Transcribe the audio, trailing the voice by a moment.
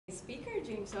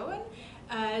James Owen.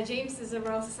 James is a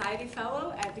Royal Society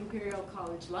Fellow at Imperial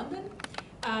College London.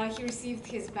 He received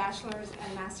his bachelor's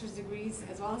and master's degrees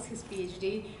as well as his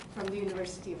PhD from the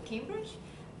University of Cambridge.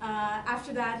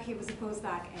 After that, he was a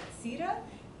postdoc at CETA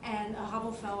and a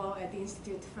Hubble Fellow at the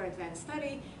Institute for Advanced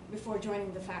Study before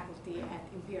joining the faculty at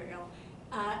Imperial.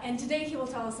 And today he will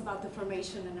tell us about the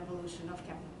formation and evolution of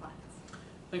Kepler Planets.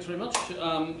 Thanks very much.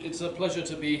 It's a pleasure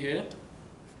to be here.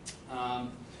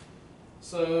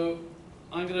 So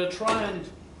I'm going to try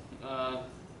and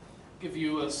give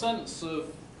you a sense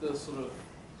of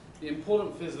the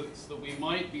important physics that we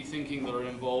might be thinking that are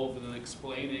involved in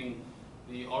explaining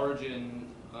the origin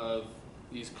of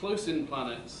these close-in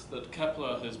planets that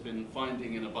Kepler has been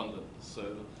finding in abundance. So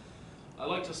I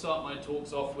like to start my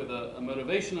talks off with a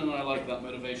motivation, and I like that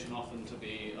motivation often to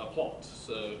be a plot.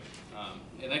 So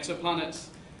in exoplanets,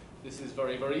 this is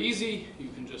very, very easy. You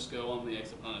can just go on the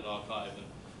Exoplanet Archive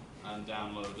and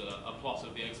download a plot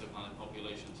of the exoplanet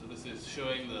population. So this is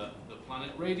showing the planet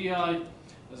radii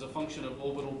as a function of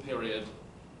orbital period.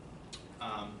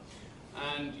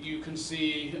 And you can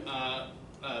see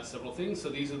several things. So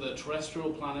these are the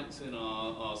terrestrial planets in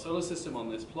our solar system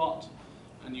on this plot.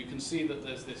 And you can see that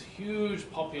there's this huge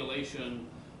population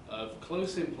of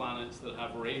close-in planets that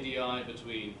have radii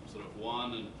between sort of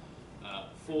 1 and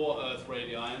 4 Earth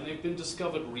radii, and they've been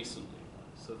discovered recently.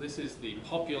 So this is the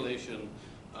population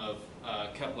of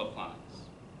Kepler planets.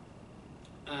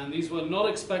 And these were not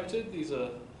expected. These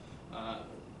are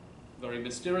very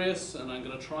mysterious, and I'm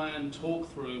going to try and talk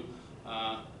through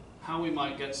how we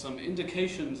might get some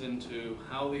indications into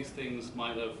how these things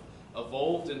might have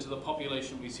evolved into the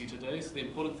population we see today. So the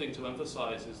important thing to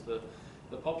emphasize is that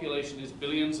the population is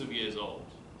billions of years old,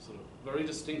 sort of very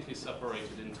distinctly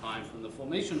separated in time from the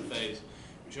formation phase,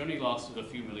 which only lasted a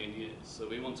few million years. So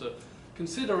we want to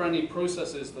consider any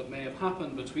processes that may have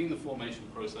happened between the formation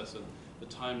process and the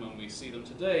time when we see them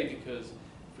today, because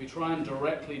if we try and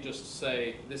directly just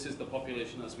say this is the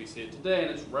population as we see it today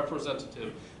and it's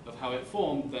representative of how it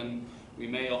formed, then we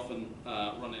may often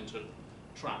run into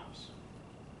traps.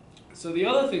 So the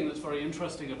other thing that's very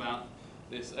interesting about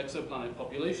this exoplanet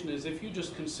population is if you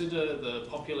just consider the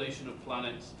population of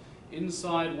planets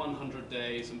inside 100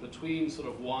 days and between sort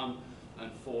of 1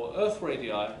 and 4 Earth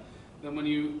radii, then when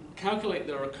you calculate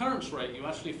their occurrence rate, you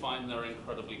actually find they're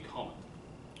incredibly common.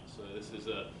 So this is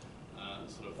a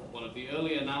sort of one of the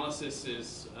early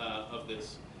analyses of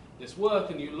this work,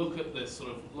 and you look at this sort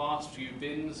of last few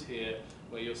bins here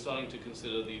where you're starting to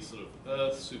consider these sort of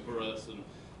Earths, super Earths, and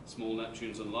small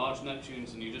Neptunes and large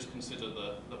Neptunes, and you just consider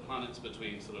the planets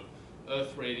between sort of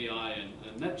Earth radii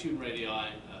and Neptune radii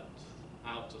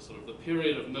out to sort of the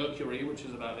period of Mercury, which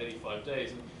is about 85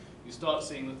 days. And you start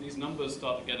seeing that these numbers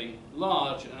start getting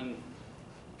large and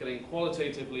getting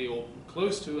qualitatively or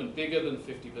close to and bigger than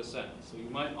 50%. So you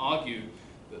might argue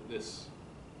that this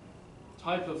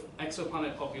type of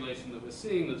exoplanet population that we're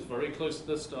seeing that's very close to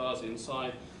the stars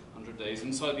inside 100 days,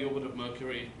 inside the orbit of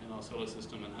Mercury in our solar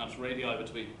system, and has radii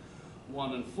between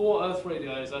 1 and 4 Earth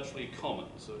radii is actually common.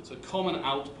 So it's a common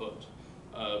output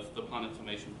of the planet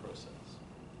formation process.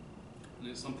 And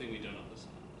it's something we don't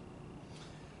understand.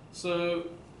 So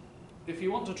if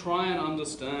you want to try and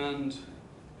understand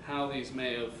how these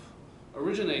may have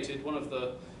originated, one of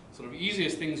the sort of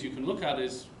easiest things you can look at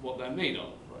is what they're made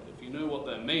of. Right? If you know what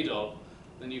they're made of,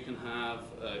 then you can have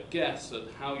a guess at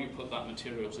how you put that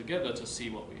material together to see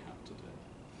what we have today.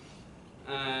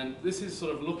 And this is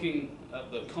sort of looking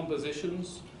at the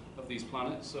compositions of these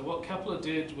planets. So what Kepler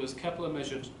did was Kepler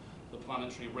measured the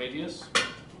planetary radius.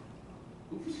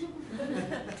 Oops.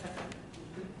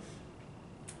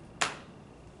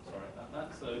 Sorry about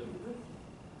that.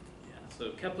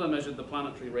 So Kepler measured the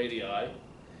planetary radii.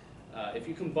 If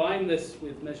you combine this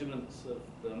with measurements of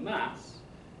the mass,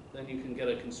 then you can get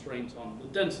a constraint on the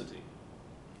density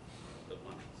of the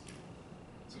planets.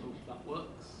 So that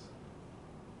works.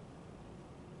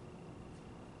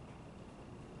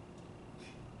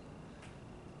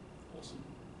 Awesome.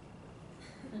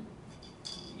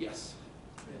 Yes.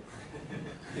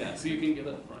 Yeah, so you can get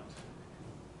it right.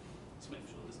 Let's make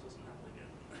sure this doesn't happen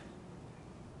again.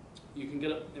 You can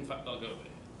get it, in fact, I'll go over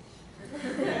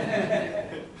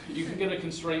here. You can get a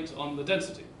constraint on the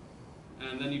density.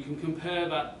 And then you can compare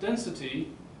that density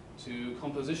to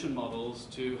composition models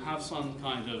to have some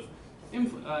kind of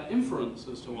inference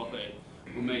as to what they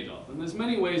were made of. And there's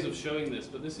many ways of showing this,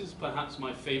 but this is perhaps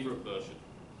my favorite version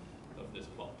of this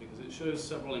plot because it shows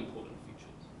several important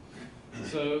features.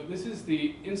 So this is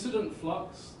the incident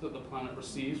flux that the planet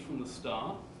receives from the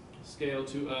star, scaled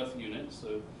to Earth units.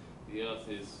 So the Earth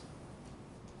is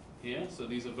here. So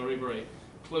these are very, very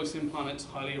close-in planets,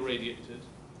 highly irradiated.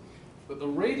 But the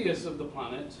radius of the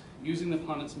planet, using the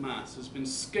planet's mass, has been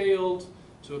scaled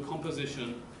to a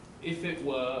composition if it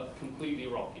were completely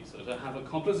rocky. So to have a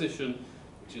composition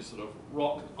which is sort of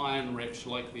rock, iron rich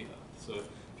like the Earth. So if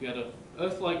you had an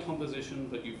Earth-like composition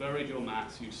but you varied your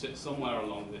mass, you'd sit somewhere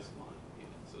along this line here.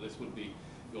 So this would be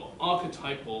your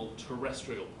archetypal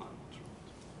terrestrial planet.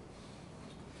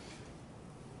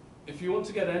 If you want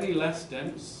to get any less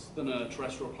dense than a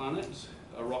terrestrial planet,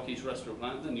 a rocky terrestrial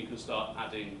planet, then you can start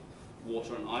adding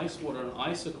water and ice. Water and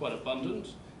ice are quite abundant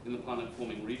in the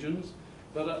planet-forming regions,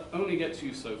 but it only gets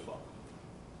you so far.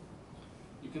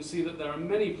 You can see that there are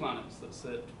many planets that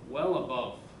sit well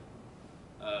above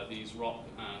these rock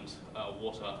and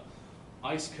water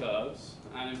ice curves,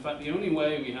 and in fact the only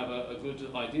way we have a good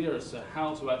idea as to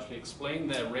how to actually explain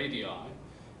their radii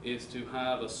is to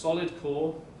have a solid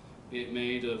core, be it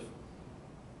made of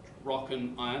rock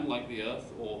and iron like the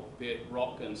Earth, or be it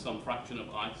rock and some fraction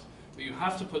of ice, but you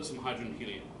have to put some hydrogen and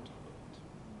helium on top of it.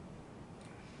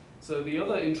 So the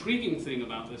other intriguing thing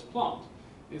about this plot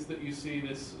is that you see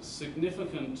this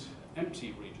significant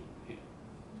empty region here.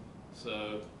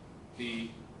 So the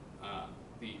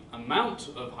amount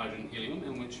of hydrogen and helium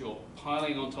in which you're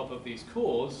piling on top of these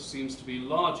cores seems to be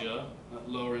larger at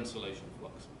lower insulation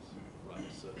fluxes. Right?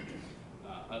 So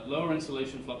at lower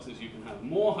insulation fluxes you can have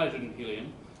more hydrogen and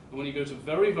helium, and when you go to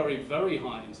very, very, very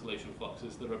high insulation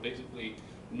fluxes, there are basically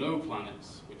no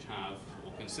planets which have,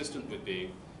 or consistent with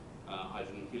being,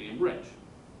 hydrogen and helium rich.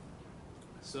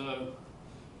 So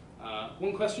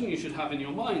one question you should have in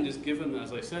your mind is, given,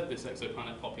 as I said, this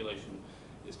exoplanet population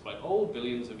is quite old,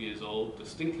 billions of years old,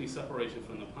 distinctly separated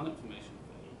from the planet formation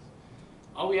phase,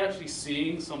 are we actually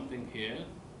seeing something here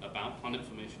about planet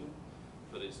formation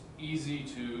that it's easy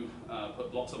to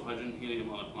put lots of hydrogen and helium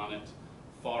on a planet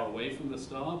far away from the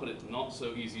star, but it's not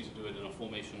so easy to do it in a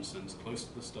formation sense close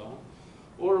to the star?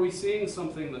 Or are we seeing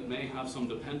something that may have some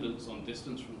dependence on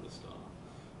distance from the star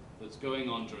that's going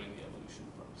on during the evolution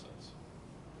process?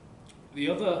 The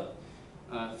other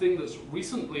thing that's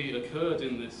recently occurred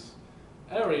in this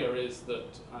area is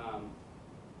that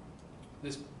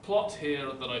this plot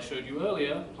here that I showed you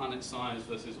earlier, planet size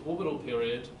versus orbital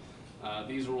period,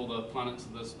 these are all the planets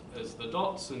as the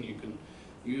dots, and you can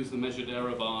use the measured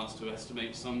error bars to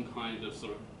estimate some kind of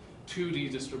sort of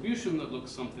 2D distribution that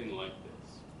looks something like this.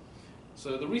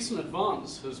 So the recent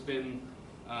advance has been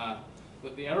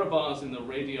that the error bars in the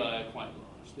radii are quite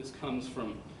large. This comes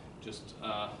from just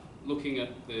looking at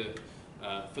the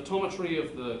photometry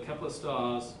of the Kepler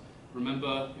stars.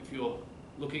 Remember, if you're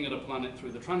looking at a planet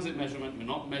through the transit measurement, you're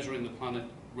not measuring the planet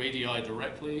radii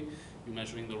directly, you're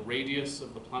measuring the radius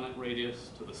of the planet radius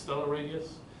to the stellar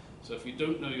radius. So if you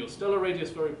don't know your stellar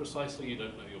radius very precisely, you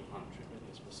don't know your planetary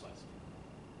radius precisely.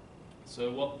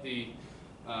 So what the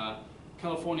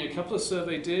California Kepler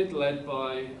survey did, led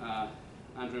by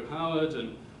Andrew Howard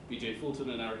and B.J. Fulton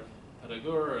and Eric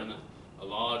Pedagura and a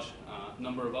large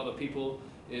number of other people,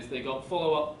 is they got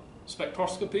follow-up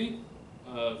spectroscopy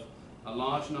of a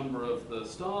large number of the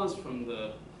stars from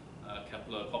the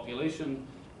Kepler population,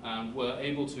 and were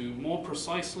able to more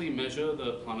precisely measure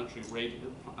the planetary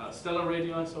stellar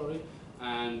radii,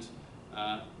 and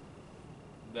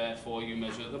therefore you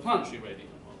measure the planetary radii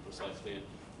more precisely. And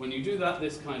when you do that,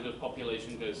 this kind of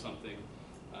population goes something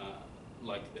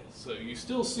like this. So you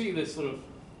still see this sort of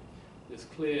this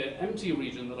clear empty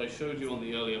region that I showed you on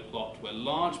the earlier plot, where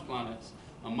large planets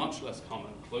are much less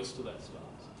common, close to their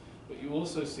stars. But you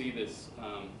also see this,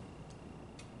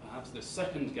 perhaps this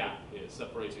second gap here,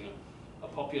 separating a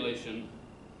population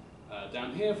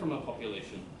down here from a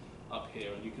population up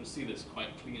here, and you can see this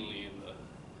quite cleanly in the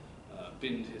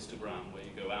binned histogram, where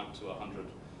you go out to 100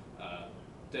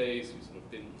 days, you sort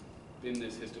of bin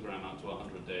this histogram out to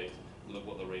 100 days, and look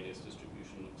what the radius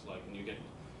distribution looks like, and you get,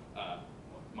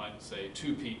 what you might say,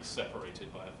 two peaks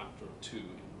separated by a factor of 2 in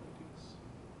radius.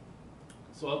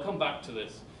 So I'll come back to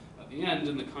this at the end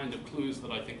and the kind of clues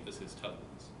that I think this is telling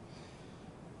us.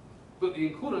 But the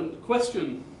important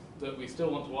question that we still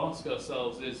want to ask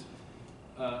ourselves is,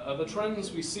 are the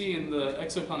trends we see in the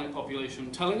exoplanet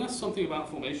population telling us something about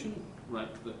formation?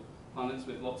 Right, that planets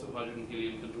with lots of hydrogen and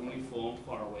helium can only form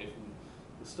far away from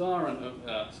the star, and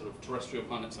sort of terrestrial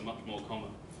planets are much more common,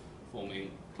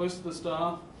 forming close to the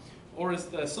star? Or is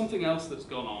there something else that's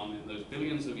gone on in those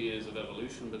billions of years of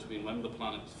evolution between when the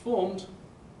planets formed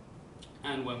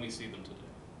and when we see them today?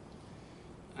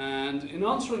 And in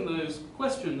answering those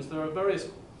questions, there are various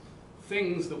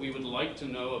things that we would like to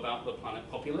know about the planet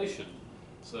population.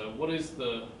 So what is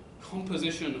the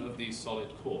composition of these solid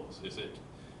cores? Is it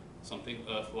something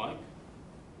Earth-like?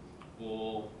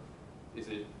 Or is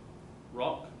it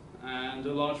rock and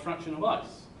a large fraction of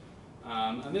ice?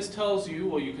 And this tells you,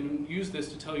 or you can use this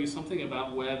to tell you something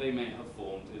about where they may have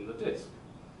formed in the disk.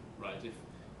 Right? If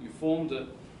you formed it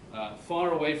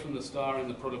far away from the star in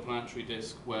the protoplanetary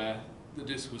disk where the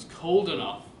disk was cold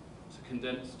enough to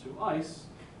condense to ice,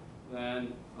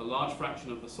 then a large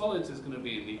fraction of the solids is going to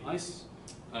be in the ice.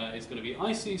 It's going to be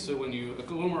icy, so when you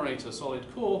agglomerate a solid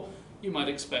core, you might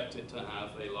expect it to have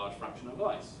a large fraction of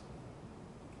ice.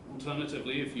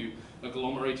 Alternatively, if you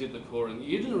agglomerated the core in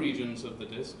the inner regions of the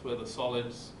disk where the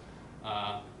solids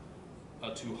are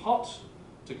too hot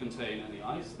to contain any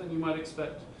ice, then you might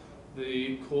expect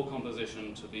the core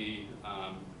composition to be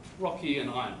rocky and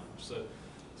iron. So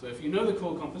if you know the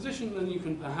core composition, then you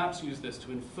can perhaps use this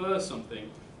to infer something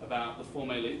about the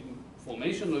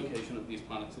formation location of these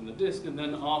planets in the disk, and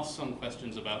then ask some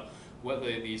questions about whether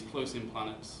these close-in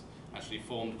planets actually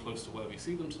formed close to where we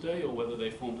see them today, or whether they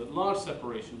formed at large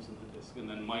separations in the disk and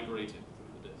then migrated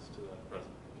through the disk to their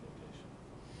present location.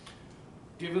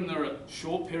 Given there are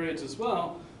short periods as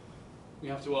well, we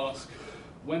have to ask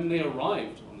when they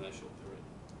arrived on their short period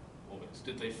orbits.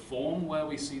 Did they form where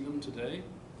we see them today,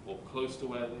 or close to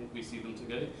where we see them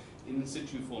today, in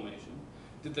situ formation?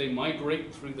 Did they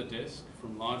migrate through the disk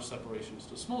from large separations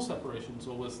to small separations,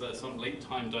 or was there some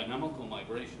late-time dynamical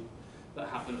migration that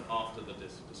happened after the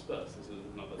disk dispersed? This is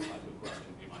another type of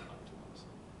question you might like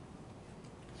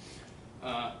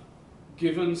to answer.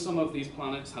 Given some of these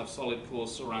planets have solid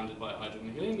cores surrounded by hydrogen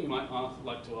and helium, you might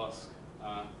like to ask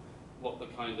what the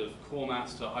kind of core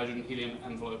mass to hydrogen-helium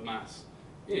envelope mass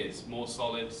is. More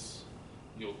solids,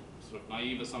 your sort of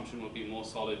naive assumption would be more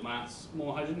solid mass,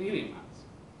 more hydrogen-helium mass.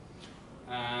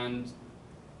 And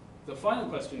the final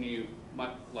question you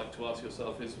might like to ask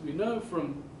yourself is, we know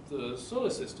from the solar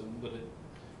system that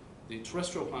the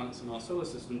terrestrial planets in our solar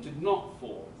system did not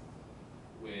form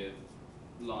with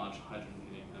large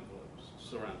hydrogen-helium envelopes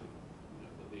surrounding them.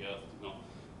 That the Earth did not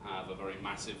have a very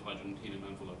massive hydrogen-helium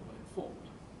envelope when it formed.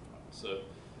 So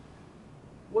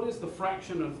what is the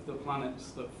fraction of the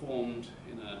planets that formed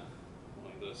in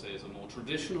what I'm going to say is a more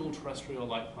traditional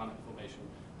terrestrial-like planet formation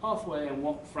pathway, and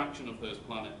what fraction of those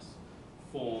planets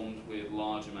formed with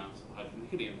large amounts of hydrogen and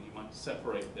helium? You might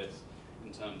separate this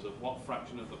in terms of what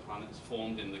fraction of the planets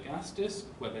formed in the gas disk,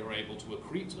 where they were able to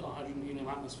accrete a hydrogen helium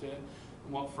atmosphere,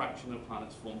 and what fraction of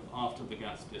planets formed after the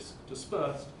gas disk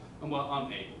dispersed and were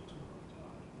unable to accrete a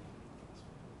hydrogen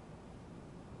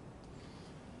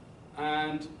atmosphere.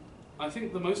 And I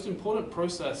think the most important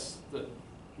process that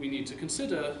we need to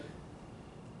consider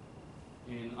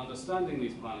in understanding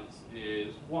these planets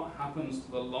is what happens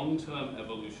to the long-term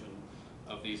evolution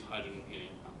of these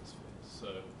hydrogen-helium atmospheres.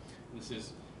 So this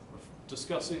is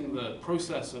discussing the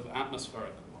process of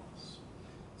atmospheric loss.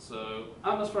 So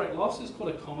atmospheric loss is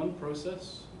quite a common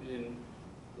process in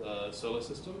the solar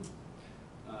system.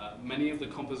 Many of the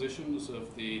compositions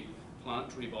of the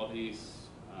planetary bodies,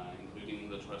 including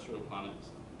the terrestrial planets,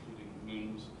 including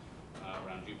moons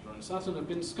around Jupiter and Saturn, have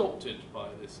been sculpted by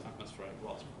this atmospheric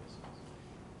loss process.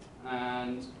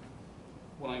 And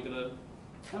what I'm going to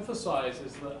emphasize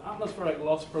is that atmospheric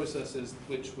loss processes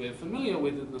which we're familiar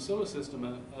with in the solar system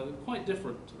are quite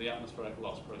different to the atmospheric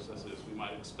loss processes we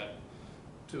might expect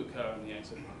to occur in the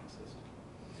exoplanet system.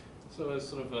 So as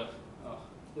sort of a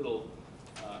little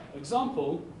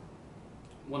example,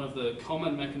 one of the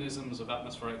common mechanisms of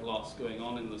atmospheric loss going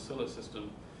on in the solar system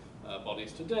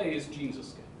bodies today is Jeans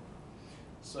escape.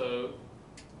 So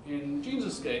in Jeans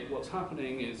escape, what's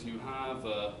happening is you have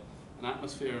an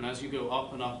atmosphere, and as you go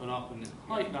up and up and up in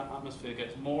height, that atmosphere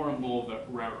gets more and more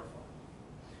rarefied.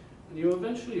 And you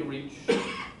eventually reach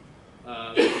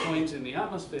the point in the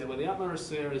atmosphere where the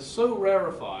atmosphere is so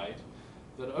rarefied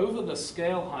that over the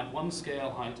scale height, one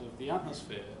scale height of the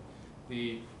atmosphere,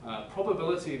 the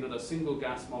probability that a single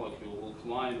gas molecule will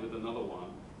collide with another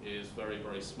one is very,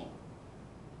 very small.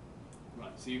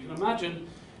 Right, so you can imagine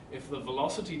if the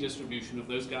velocity distribution of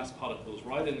those gas particles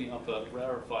right in the upper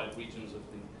rarefied regions of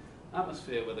the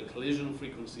atmosphere, where the collision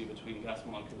frequency between gas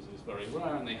molecules is very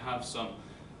rare, and they have some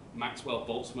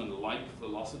Maxwell-Boltzmann-like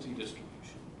velocity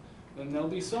distribution, then there'll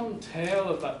be some tail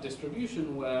of that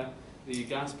distribution where the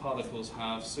gas particles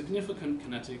have significant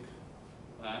kinetic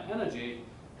energy,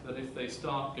 that if they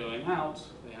start going out,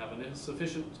 they have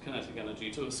sufficient kinetic energy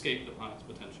to escape the planet's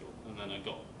potential, and then are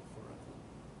gone forever.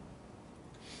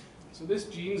 So this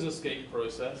Jeans escape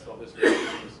process obviously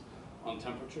depends on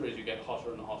temperature. As you get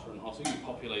hotter and hotter and hotter, you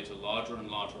populate a larger and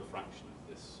larger fraction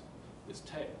of this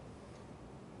tail.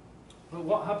 But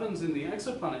what happens in the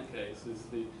exoplanet case is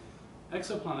the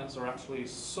exoplanets are actually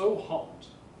so hot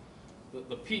that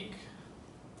the peak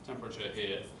temperature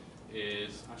here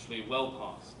is actually well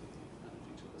past the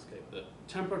energy to escape. The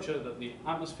temperature that the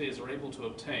atmospheres are able to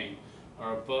obtain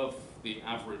are above the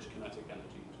average kinetic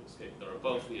energy to escape. They're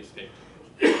above the escape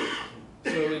temperature.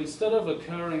 So instead of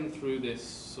occurring through this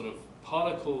sort of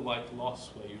particle-like loss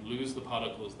where you lose the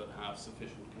particles that have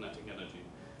sufficient kinetic energy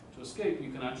to escape,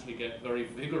 you can actually get very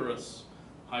vigorous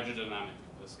hydrodynamic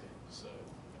escape. So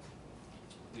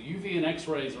the UV and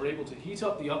X-rays are able to heat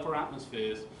up the upper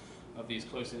atmospheres of these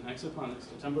close-in exoplanets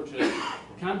to temperatures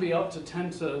can be up to 10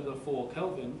 to the 4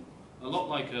 Kelvin, a lot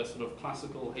like a sort of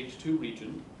classical H2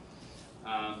 region.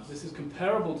 This is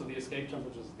comparable to the escape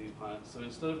temperatures of these planets. So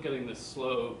instead of getting this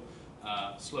slow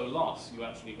loss, you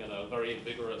actually get a very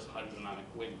vigorous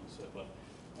hydrodynamic wing. So if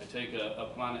I take a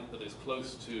planet that is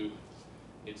close to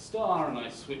its star and I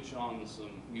switch on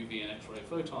some UV and X-ray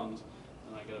photons,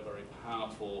 and I get a very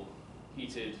powerful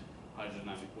heated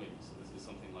hydrodynamic wing. So this is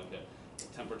something like a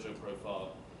temperature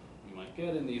profile you might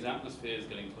get in these atmospheres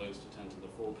getting close to 10 to the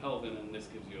 4 Kelvin, and this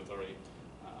gives you a very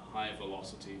high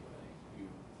velocity where you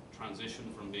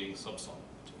transition from being subsonic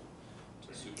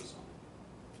to supersonic.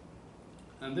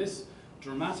 And this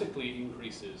dramatically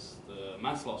increases the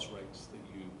mass loss rates that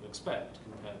you expect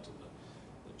compared to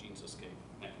the Jeans escape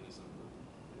mechanism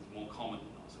that is more common in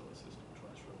our solar system,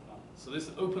 terrestrial planets. So this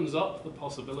opens up the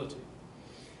possibility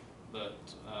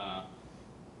that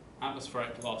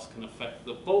atmospheric loss can affect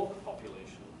the bulk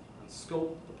population and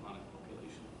sculpt the planet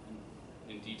population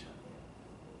in detail.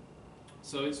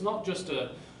 So it's not just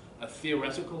a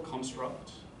theoretical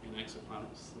construct in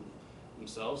exoplanets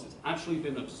themselves, it's actually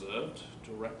been observed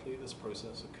directly, this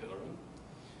process occurring.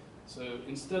 So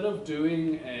instead of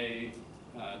doing a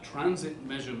transit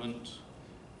measurement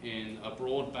in a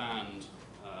broadband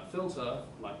filter,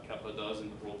 like Kepler does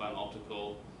in the broadband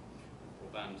optical,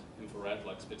 broadband infrared,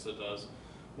 like Spitzer does,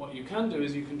 what you can do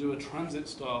is you can do a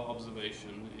transit-style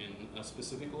observation in a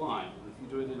specific line. And if you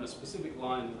do it in a specific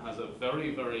line that has a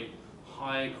very, very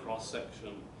high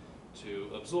cross-section to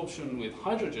absorption with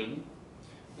hydrogen,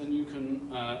 then you can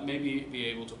maybe be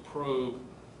able to probe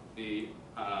the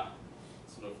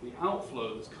sort of the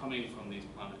outflow that's coming from these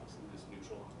planets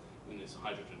in this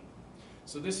hydrogen.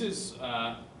 So this is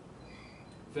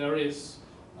various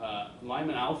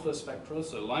Lyman alpha spectra.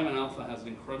 So Lyman alpha has an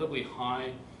incredibly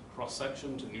high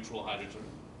cross-section to neutral hydrogen.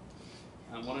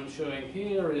 And what I'm showing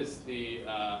here is the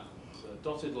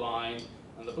dotted line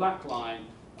and the black line,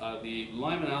 the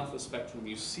Lyman alpha spectrum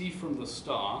you see from the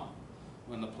star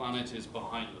when the planet is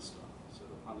behind the star. So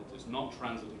the planet is not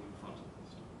transiting in front of the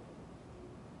star.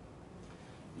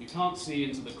 You can't see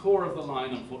into the core of the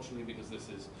line, unfortunately, because this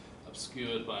is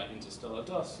obscured by interstellar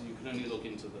dust, so you can only look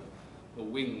into the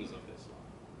wings of this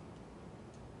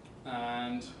line.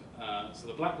 And so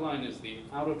the black line is the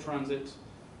out of transit.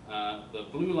 The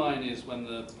blue line is when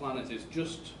the planet is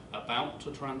just about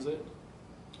to transit.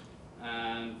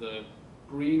 And the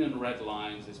green and red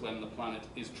lines is when the planet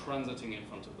is transiting in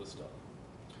front of the star.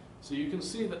 So you can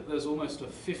see that there's almost a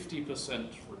 50%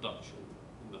 reduction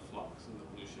in the flux in the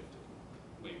blue shifted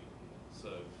wing. So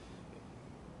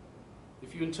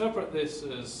if you interpret this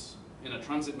as in a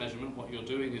transit measurement, what you're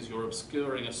doing is you're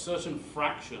obscuring a certain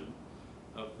fraction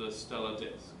of the stellar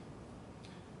disk.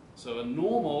 So a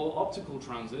normal optical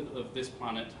transit of this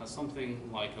planet has something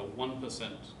like a 1%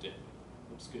 dip,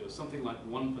 obscures something like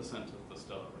 1% of the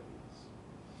stellar radius.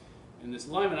 In this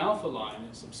Lyman alpha line,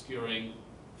 it's obscuring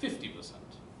 50%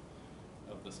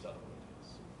 of the stellar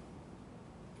radius.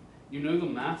 You know the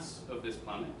mass of this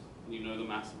planet, and you know the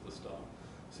mass of the star.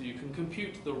 So you can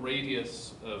compute the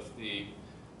radius of the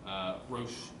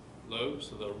Roche lobe,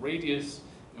 so the radius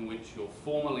in which you're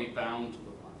formally bound to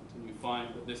the planet. And you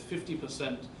find that this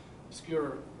 50%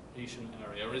 obscuration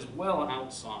area is well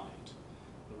outside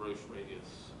the Roche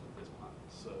radius of this planet.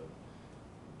 So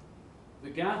the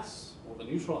gas, or the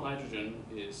neutral hydrogen,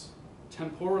 is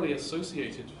temporally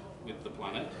associated with the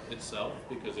planet itself,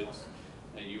 because it's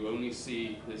you only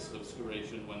see this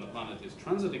obscuration when the planet is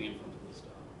transiting in front of the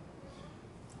star.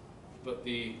 But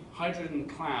the hydrogen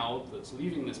cloud that's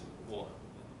leaving this, or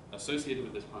associated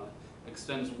with this planet,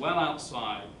 extends well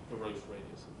outside the Roche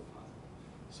radius of the planet.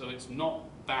 So it's not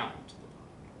bound to the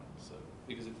planet. Right? So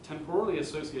because it's temporally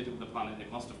associated with the planet,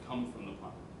 it must have come from the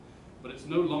planet. But it's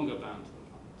no longer bound to the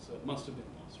planet, so it must have been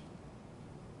lost.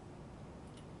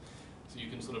 So you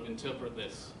can sort of interpret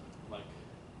this like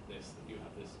this, that you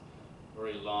have this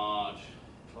very large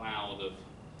cloud of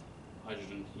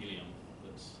hydrogen helium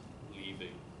that's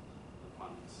leaving the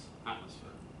planet's atmosphere.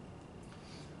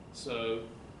 So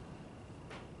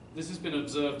this has been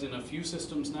observed in a few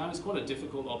systems now. It's quite a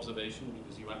difficult observation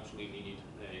because you actually need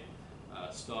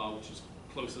a star which is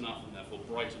close enough and therefore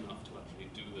bright enough to actually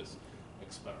do this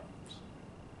experiment.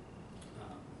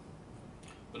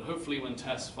 But hopefully when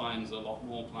TESS finds a lot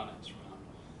more planets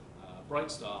around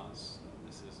bright stars,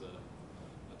 this is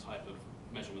a type of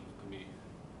measurement that can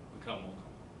become more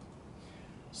common.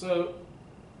 So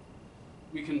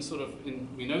we can sort of,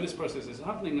 we know this process is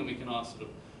happening, then we can ask sort of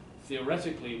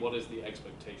theoretically what is the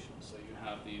expectation. So you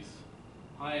have these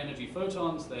high energy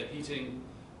photons, they're heating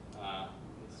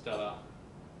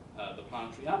the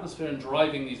planetary atmosphere and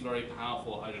driving these very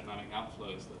powerful hydrodynamic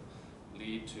outflows that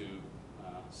lead to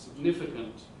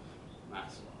significant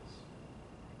mass loss.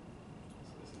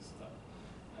 So this is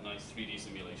a nice 3D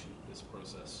simulation of this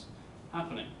process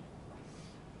happening.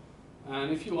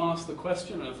 And if you ask the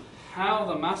question of how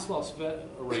the mass loss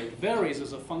rate varies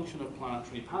as a function of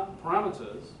planetary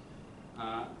parameters,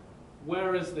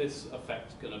 where is this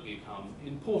effect going to become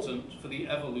important for the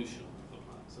evolution of the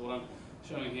planet? So what I'm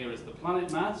showing here is the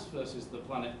planet mass versus the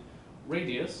planet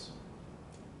radius.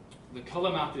 The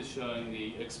color map is showing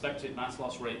the expected mass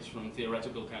loss rates from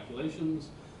theoretical calculations.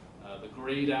 The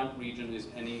grayed out region is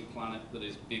any planet that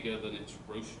is bigger than its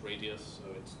Roche radius,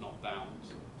 so it's not bound,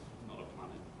 so not a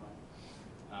planet.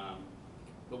 Right?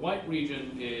 The white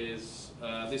region is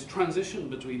this transition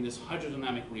between this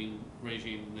hydrodynamic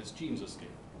regime and this Jeans escape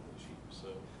regime. So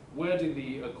where do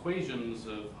the equations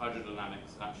of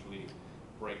hydrodynamics actually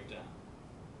break down?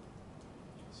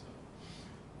 So,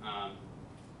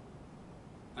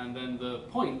 and then the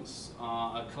points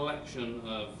are a collection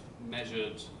of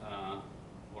measured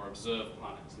or observed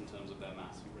planets in terms of their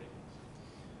mass and radius.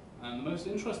 And the most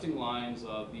interesting lines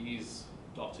are these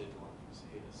dotted lines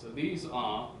here. So these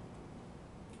are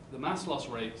the mass loss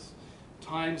rates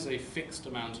times a fixed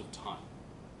amount of time.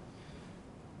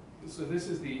 So this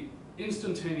is the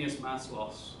instantaneous mass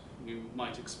loss you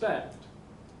might expect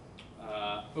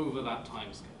over that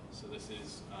time scale. So this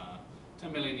is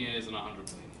 10 million years and 100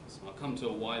 million years. And I'll come to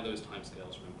why those time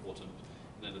scales are important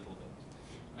in a little bit.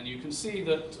 And you can see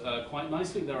that quite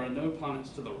nicely there are no planets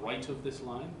to the right of this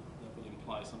line. That would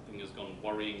imply something has gone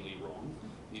worryingly wrong.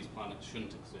 These planets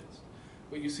shouldn't exist.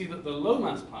 But you see that the low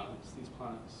mass planets, these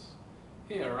planets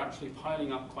here, are actually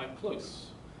piling up quite close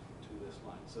to this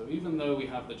line. So even though we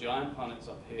have the giant planets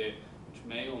up here, which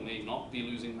may or may not be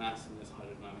losing mass in this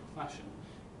hydrodynamic fashion,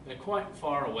 they're quite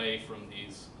far away from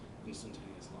these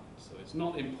instantaneous lines. So it's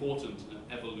not important in an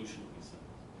evolutionary sense.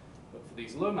 But for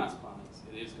these low mass planets,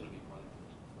 it is going to be quite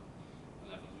important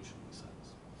in an evolutionary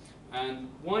sense. And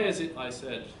why is it, I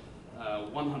said,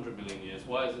 100 million years?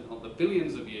 Why is it not the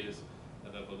billions of years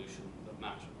of evolution that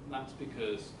matter? And that's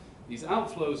because these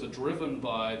outflows are driven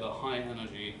by the high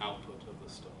energy output of the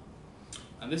star.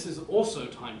 And this is also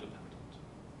time dependent.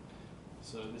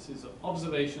 So this is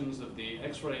observations of the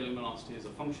X-ray luminosity as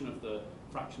a function of the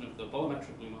fraction of the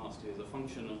bolometric luminosity as a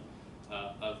function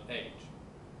of age.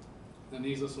 And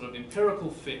these are sort of empirical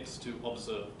fits to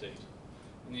observed data.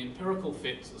 And the empirical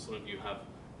fits are sort of, you have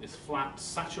this flat,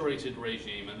 saturated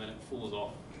regime, and then it falls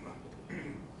off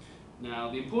rapidly.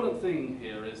 Now, the important thing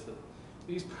here is that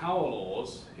these power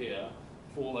laws here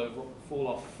fall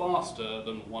off faster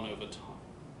than 1 over time.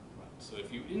 Right? So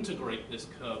if you integrate this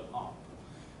curve up,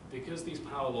 because these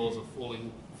power laws are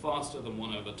falling faster than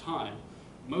 1 over time,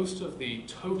 most of the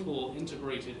total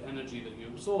integrated energy that you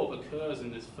absorb occurs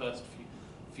in this first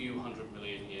few 100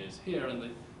 million years here, and the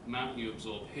amount you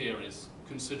absorb here is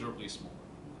considerably smaller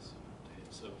than this amount here.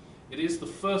 So it is the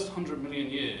first 100 million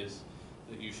years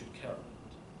that you should care about.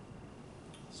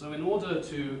 So in order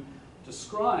to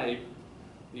describe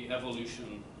the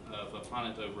evolution of a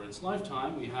planet over its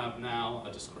lifetime, we have now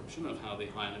a description of how the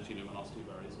high energy luminosity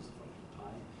varies as a function of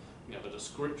time. We have a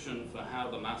description for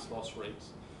how the mass loss rates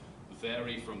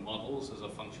vary from models as a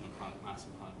function of planet mass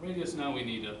and planet radius. Now we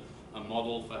need a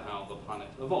model for how the planet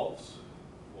evolves,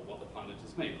 or what the planet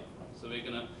is made of. Right? So we're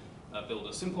going to build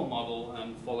a simple model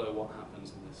and follow what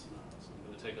happens in this scenario. So I'm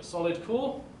going to take a solid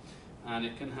core, and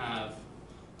it can have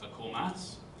a core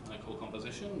mass and a core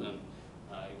composition, and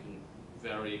it can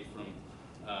vary from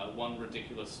one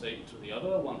ridiculous state to the other,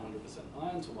 100%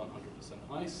 iron to 100%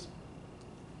 ice.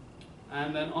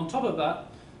 And then on top of that,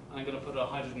 I'm going to put a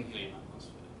hydrogen-helium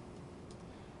atmosphere.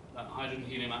 That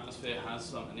hydrogen-helium atmosphere has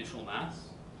some initial mass,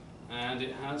 and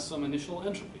it has some initial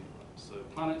entropy. Right? So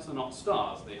planets are not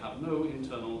stars. They have no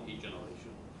internal heat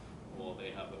generation, or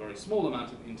they have a very small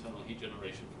amount of internal heat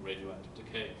generation from radioactive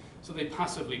decay. So they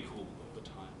passively cool over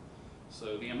time.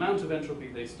 So the amount of entropy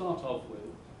they start off with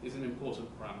is an important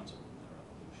parameter in their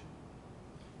evolution.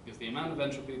 Because the amount of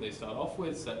entropy they start off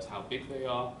with sets how big they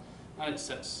are, and it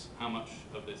sets how much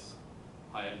of this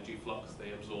high energy flux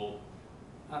they absorb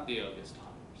at the earliest times.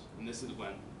 And this is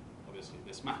when, obviously,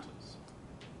 this matters.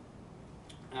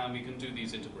 And we can do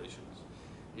these integrations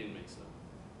in MESA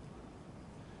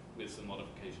with some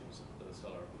modifications of the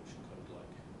stellar evolution code,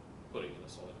 like putting in a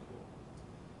solid core.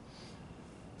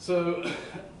 So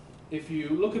if you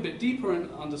look a bit deeper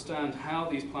and understand how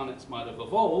these planets might have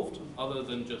evolved, other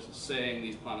than just saying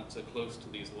these planets are close to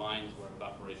these lines where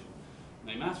evaporation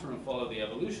may matter and follow the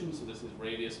evolution, so this is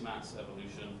radius mass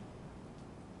evolution,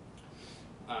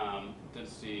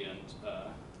 density and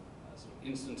sort of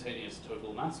instantaneous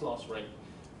total mass loss rate,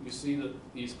 you see that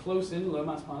these close-in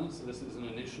low-mass planets, so this is an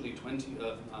initially 20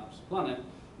 Earth-mass planet,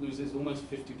 loses almost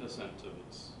 50% of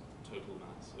its total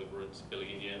mass over its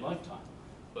billion-year lifetime.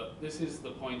 But this is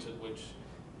the point at which,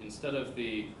 instead of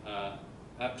the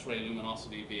X-ray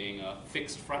luminosity being a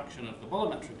fixed fraction of the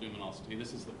bolometric luminosity,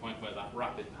 this is the point where that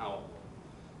rapid power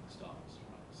starts.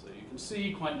 Right? So you can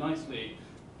see quite nicely,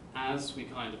 as we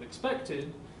kind of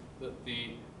expected, that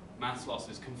the mass loss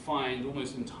is confined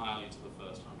almost entirely to the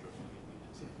first 100 million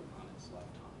years of the planet's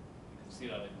lifetime. You can see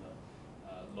that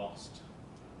in the lost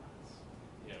mass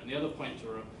here. And the other point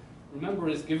to remember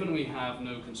is, given we have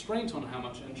no constraint on how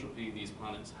much entropy these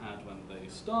planets had when they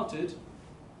started,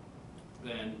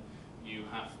 then you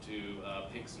have to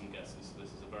pick some guesses. So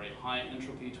this is a very high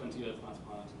entropy 20 Earth mass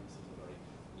planet, and this is a very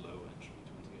low entropy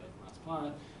 20 Earth mass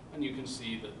planet. And you can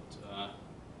see that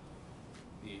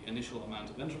the initial amount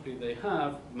of entropy they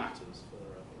have matters for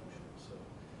their evolution. So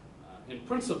in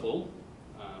principle,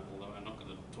 although I'm not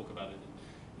going to talk about it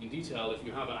in detail, if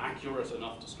you have an accurate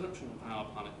enough description of how a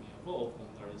planet may evolve, then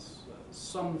there is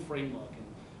some framework in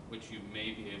which you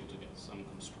may be able to get some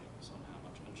constraints on how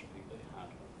much entropy they had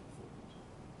when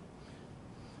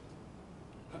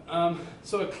they formed.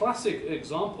 So a classic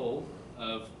example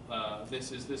of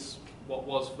this is this, what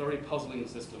was a very puzzling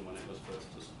system when it was first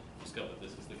discovered.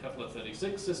 This is the Kepler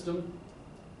 36 system.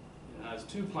 It has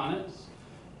two planets.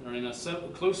 They're in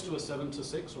close to a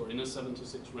 7-to-6 or in a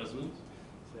 7-to-6 resonance.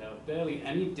 So they have barely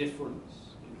any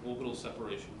difference in orbital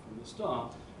separation from the star,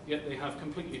 yet they have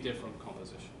completely different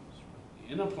compositions.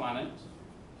 The inner planet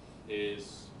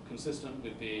is consistent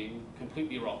with being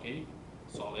completely rocky,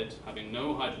 solid, having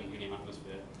no hydrogen-helium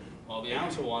atmosphere, while the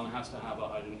outer one has to have a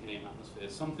hydrogen-helium atmosphere,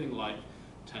 something like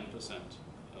 10%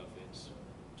 of its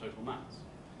total mass.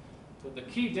 But the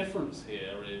key difference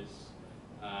here is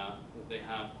that they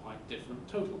have quite different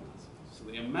total masses. So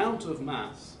the amount of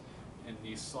mass in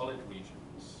these solid regions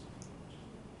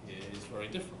is very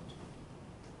different.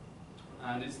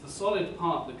 And it's the solid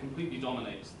part that completely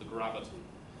dominates the gravity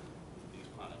of these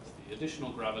planets. The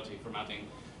additional gravity from adding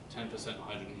 10%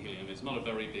 hydrogen helium is not a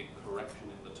very big correction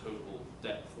in the total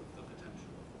depth of the potential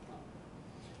of the planet.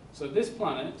 So this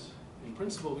planet, in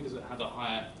principle, because it had a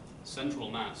higher central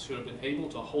mass, should have been able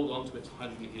to hold on to its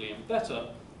hydrogen helium better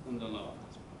than the lower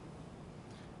mass planet.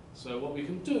 So what we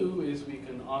can do is we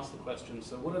can ask the question,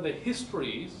 so what are the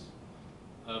histories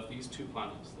of these two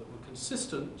planets that were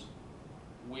consistent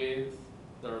with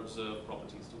their observed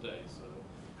properties today? So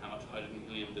how much hydrogen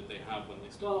helium did they have when they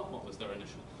start? What was their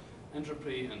initial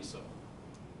entropy, and so on.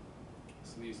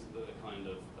 So these are the kind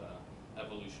of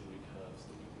evolutionary curves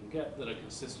that you can get that are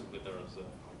consistent with their observed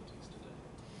properties today.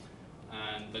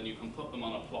 And then you can put them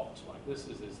on a plot like this.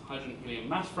 This is hydrogen helium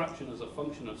mass fraction as a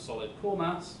function of solid core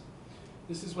mass.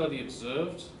 This is where the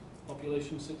observed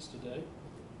population sits today.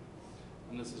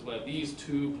 And this is where these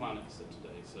two planets sit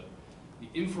today. So the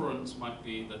inference might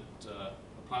be that the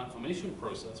planet formation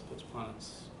process puts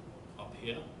planets up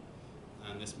here,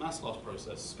 and this mass loss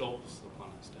process sculpts the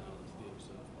planets down into the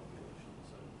observed population.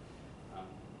 So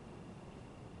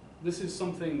this is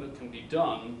something that can be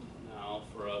done now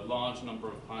for a large number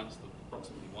of planets,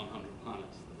 approximately 100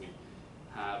 planets that we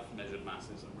have measured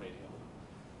masses and radii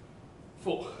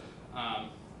for.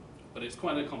 But it's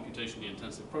quite a computationally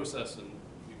intensive process, and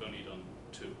we've only done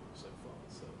 2 so far.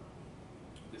 So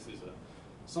this is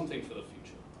something for the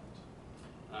future.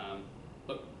 Right?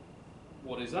 But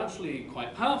what is actually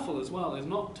quite powerful as well is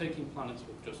not taking planets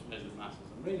with just measured masses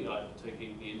and radii, but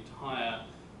taking the entire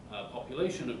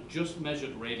population of just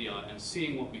measured radii and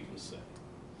seeing what we can say.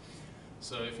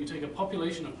 So if you take a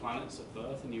population of planets at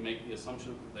birth and you make the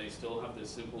assumption that they still have this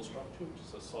simple structure, which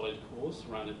is a solid core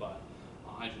surrounded by a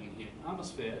hydrogen-helium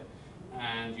atmosphere,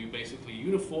 and you basically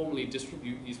uniformly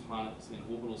distribute these planets in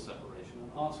orbital separation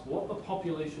and ask what the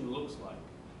population looks like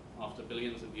after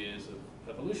billions of years of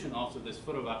evolution, after this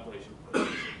photoevaporation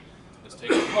process has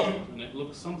taken hold, and it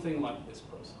looks something like this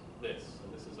process. So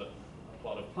this is a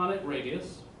plot of planet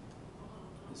radius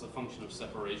as a function of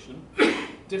separation.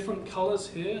 Different colors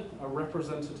here are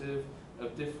representative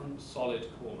of different solid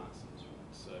core masses.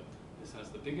 Right? So this has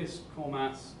the biggest core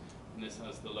mass, and this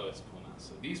has the lowest core mass.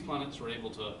 So these planets are able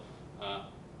to,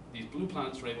 these blue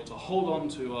planets are able to hold on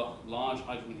to a large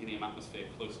hydrogen-helium atmosphere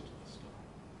closer to the star.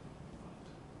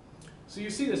 Right. So you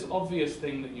see this obvious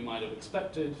thing that you might have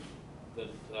expected, that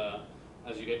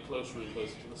as you get closer and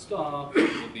closer to the star,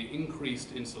 with the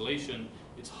increased insulation,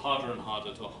 it's harder and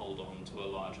harder to hold on to a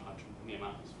large hydrogen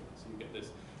atmosphere. So you get this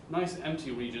nice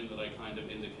empty region that I kind of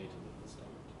indicated at the start.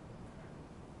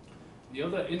 The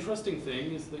other interesting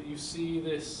thing is that you see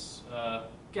this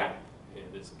gap here,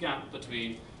 this gap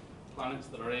between planets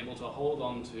that are able to hold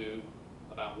on to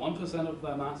about 1% of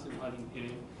their mass in hydrogen and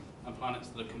helium, and planets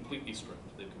that are completely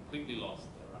stripped. They've completely lost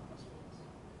their atmospheres.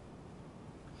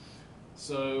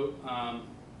 So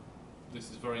this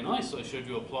is very nice. I showed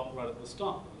you a plot right at the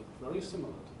start that looked very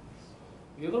similar to this.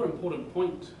 The other important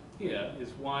point here is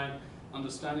why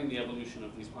understanding the evolution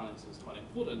of these planets is quite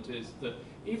important, is that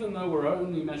even though we're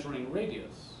only measuring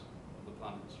radius of the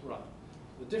planets, right,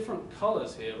 the different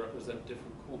colors here represent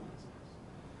different core masses.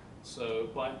 So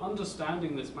by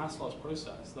understanding this mass loss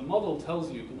process, the model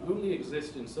tells you can only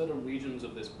exist in certain regions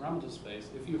of this parameter space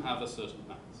if you have a certain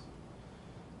mass.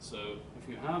 So if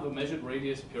you have a measured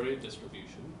radius period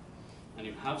distribution, and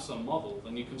you have some model,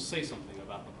 then you can say something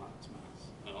about the planet's mass,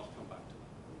 and I'll come back to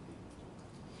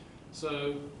that.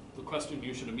 So the question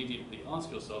you should immediately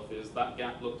ask yourself is, that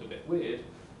gap looked a bit weird.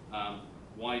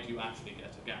 Why do you actually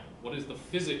get a gap? What is the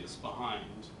physics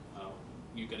behind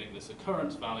you getting this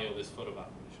occurrence value or this photovibration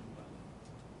value?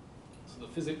 So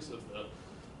the physics of the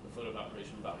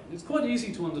photovibration value. It's quite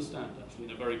easy to understand, actually,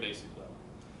 in a very basic level.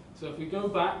 So if we go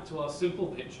back to our simple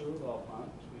picture of our planet,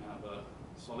 we have a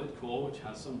solid core which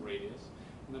has some radius,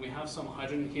 and then we have some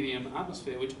hydrogen-helium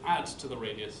atmosphere which adds to the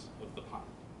radius of the planet.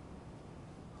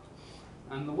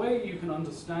 And the way you can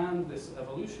understand this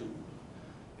evolution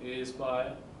is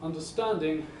by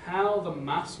understanding how the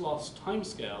mass loss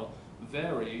timescale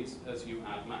varies as you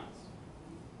add mass.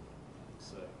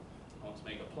 So I want to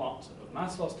make a plot of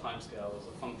mass loss timescale as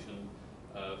a function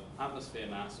of atmosphere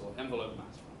mass or envelope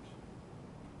mass function.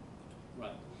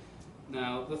 Right.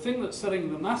 Now, the thing that's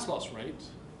setting the mass loss rate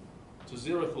to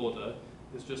 0th order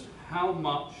is just how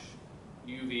much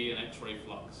UV and X-ray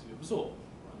flux you absorb.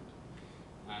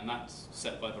 And that's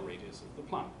set by the radius of the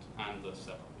planet and the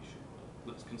separation.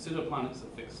 Let's consider planets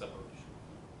at fixed separation.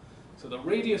 So the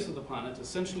radius of the planet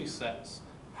essentially sets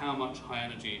how much high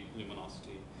energy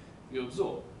luminosity you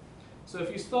absorb. So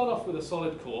if you start off with a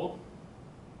solid core,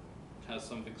 which has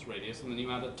some fixed radius, and then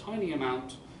you add a tiny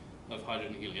amount of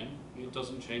hydrogen and helium, it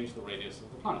doesn't change the radius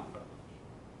of the planet very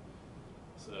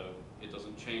much. So it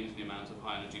doesn't change the amount of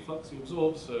high energy flux you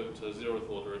absorb, so to 0th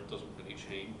order it doesn't really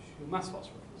change your mass loss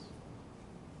rates.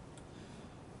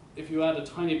 If you add a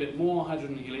tiny bit more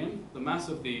hydrogen and helium, the mass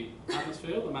of the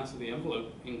atmosphere, the mass of the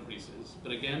envelope increases.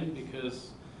 But again,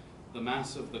 because the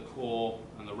mass of the core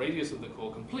and the radius of the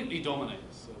core completely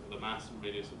dominates over the mass and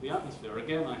radius of the atmosphere,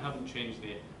 again, I haven't changed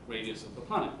the radius of the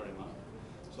planet very much.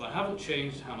 So I haven't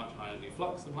changed how much high energy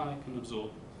flux the planet can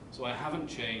absorb. So I haven't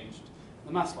changed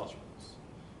the mass loss rates.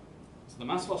 So the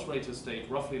mass loss rate has stayed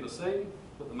roughly the same,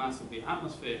 but the mass of the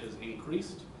atmosphere has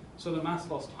increased. So the mass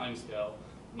loss timescale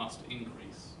must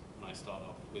increase. I start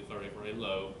off with very, very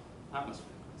low atmosphere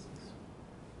masses.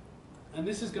 And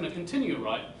this is going to continue,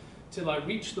 right, till I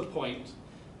reach the point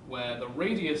where the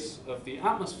radius of the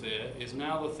atmosphere is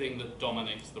now the thing that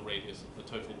dominates the radius of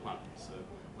the total planet. So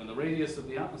when the radius of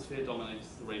the atmosphere dominates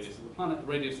the radius of the planet, the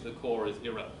radius of the core is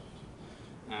irrelevant.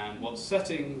 And what's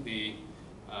setting the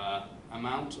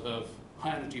amount of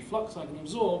high energy flux I can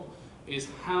absorb is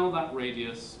how that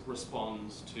radius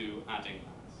responds to adding mass.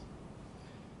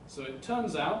 So it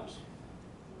turns out,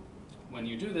 when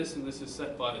you do this, and this is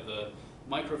set by the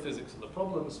microphysics of the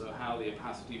problem, so how the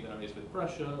opacity varies with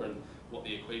pressure and what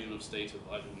the equation of state of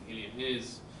hydrogen and helium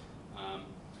is,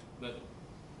 that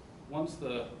once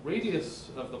the radius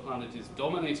of the planet is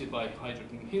dominated by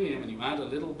hydrogen and helium, and you add a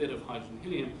little bit of hydrogen and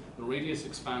helium, the radius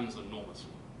expands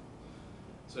enormously.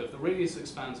 So if the radius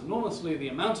expands enormously, the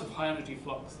amount of high energy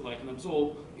flux that I can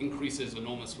absorb increases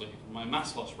enormously, and my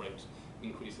mass loss rate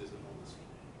increases enormously.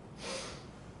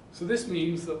 So this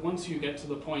means that once you get to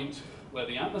the point where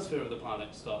the atmosphere of the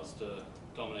planet starts to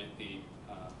dominate the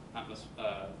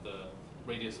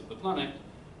radius of the planet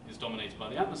is dominated by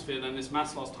the atmosphere, then this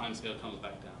mass loss timescale comes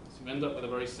back down. So you end up with a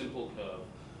very simple curve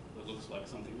that looks like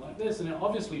something like this, and it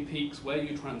obviously peaks where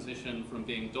you transition from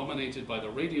being dominated by the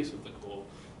radius of the core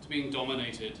to being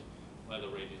dominated by the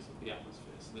radius of the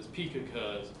atmosphere. So this peak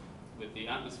occurs with the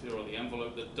atmosphere or the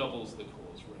envelope that doubles the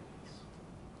core's radius.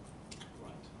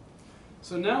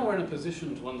 So now we're in a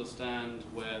position to understand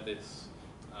where this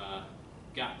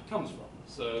gap comes from.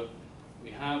 So we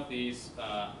have these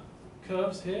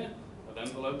curves here of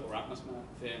envelope or atmosphere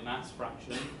mass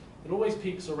fraction. It always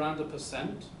peaks around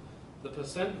 1%. The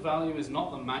percent value is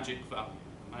not the magic value.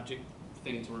 The magic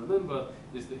thing to remember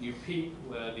is that you peak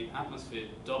where the atmosphere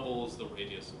doubles the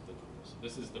radius of the core. So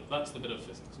that's the bit of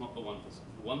physics, not the 1%.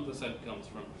 The 1% comes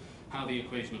from how the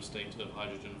equation of state of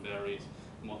hydrogen varies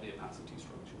and what the opacity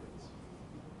structure is.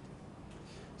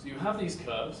 So you have these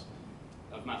curves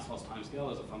of mass loss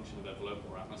timescale as a function of envelope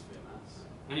or atmosphere mass,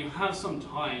 and you have some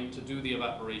time to do the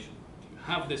evaporation. You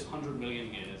have this 100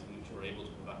 million years in which you're able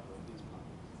to evaporate these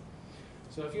planets.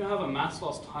 So if you have a mass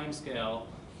loss timescale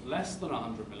less than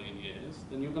 100 million years,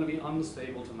 then you're going to be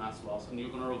unstable to mass loss and you're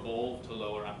going to evolve to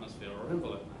lower atmosphere or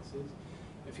envelope masses.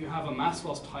 If you have a mass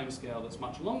loss timescale that's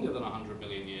much longer than 100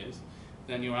 million years,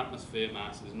 then your atmosphere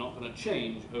mass is not going to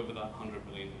change over that 100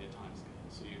 million year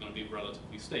timescale. So you're going to be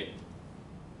relatively stable.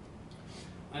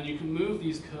 And you can move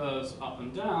these curves up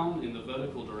and down in the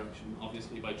vertical direction,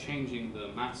 obviously by changing the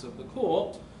mass of the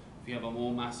core. If you have a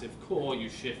more massive core, you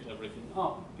shift everything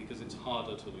up because it's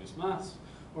harder to lose mass.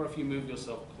 Or if you move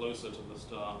yourself closer to the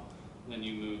star, then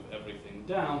you move everything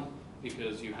down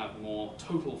because you have more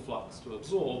total flux to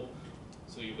absorb,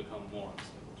 so you become more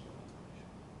unstable to evaporation.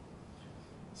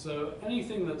 So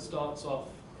anything that starts off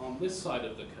on this side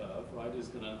of the curve, right, is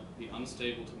going to be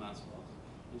unstable to mass loss.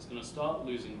 It's going to start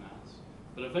losing mass.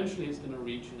 But eventually it's going to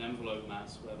reach an envelope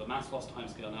mass where the mass loss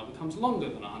timescale now becomes longer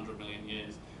than 100 million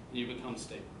years, and you become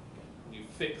stable again. And you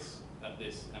fix at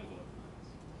this envelope mass.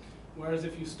 Whereas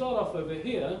if you start off over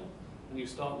here, and you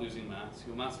start losing mass,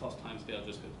 your mass loss timescale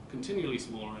just gets continually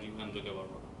smaller and you undergo a runaway.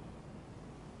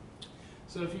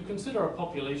 So if you consider a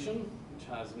population which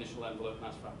has initial envelope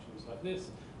mass fractions like this,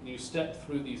 and you step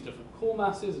through these different core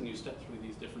masses and you step through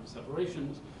these different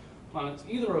separations, planets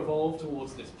either evolve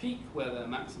towards this peak where they're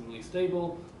maximally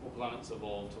stable, or planets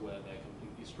evolve to where they're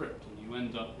completely stripped, and you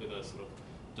end up with a sort of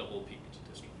double peaked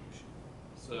distribution.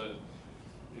 So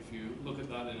if you look at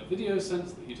that in a video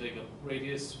sense, that you take a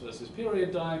radius versus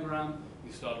period diagram,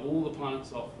 you start all the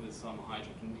planets off with some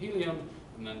hydrogen and helium,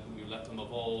 and then you let them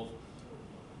evolve.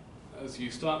 As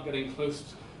you start getting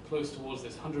close towards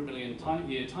this 100 million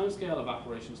year timescale,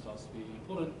 evaporation starts to be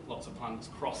important. Lots of planets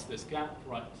cross this gap,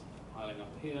 right? Piling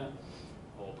up here,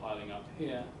 or piling up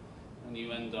here, and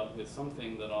you end up with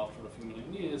something that after a few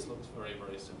million years looks very,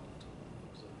 very similar to what we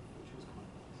observed, which is quite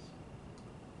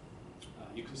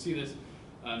nice. You can see this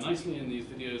nicely in these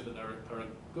videos that Eric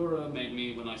Peragura made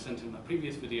me when I sent him that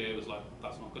previous video. It was like,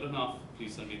 that's not good enough,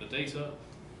 please send me the data.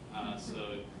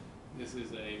 So this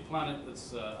is a planet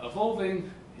that's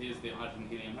evolving. Here's the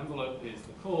hydrogen-helium envelope, here's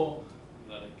the core.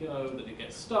 Let it go, that it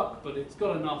gets stuck, but it's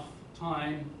got enough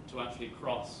time to actually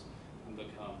cross and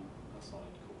become a solid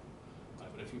core. Right,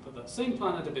 but if you put that same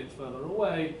planet a bit further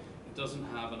away, it doesn't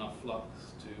have enough flux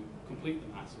to complete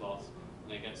the mass loss,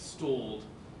 and it gets stalled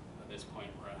at this point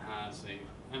where it has an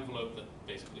envelope that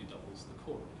basically doubles the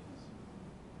core radius.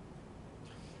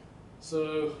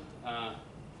 So,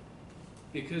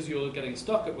 because you're getting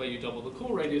stuck at where you double the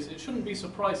core radius, it shouldn't be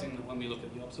surprising that when we look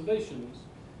at the observations,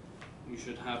 you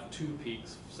should have two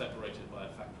peaks separated by a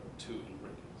factor of 2 in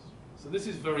radius. So this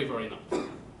is very, very nice.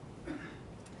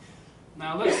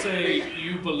 Now let's say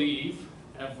you believe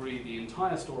the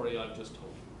entire story I've just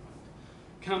told you.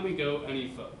 Can we go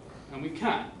any further? And we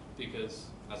can, because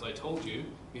as I told you,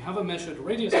 we have a measured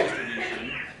radius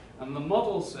distribution, and the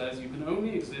model says you can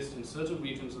only exist in certain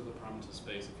regions of the parameter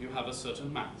space if you have a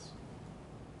certain mass.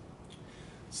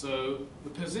 So the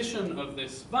position of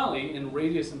this valley in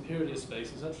radius and period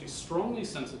space is actually strongly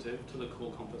sensitive to the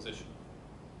core composition.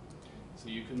 So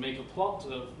you can make a plot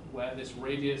of where this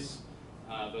radius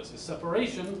versus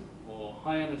separation, or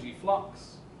high energy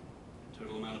flux,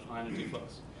 total amount of high energy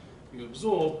flux you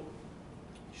absorb,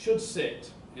 should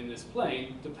sit in this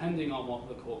plane depending on what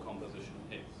the core composition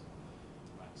is.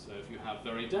 Right, so if you have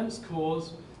very dense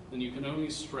cores, then you can only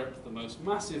strip the most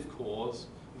massive cores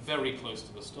very close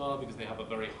to the star because they have a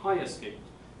very high escape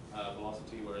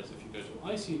velocity, whereas if you go to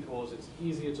icy cores, it's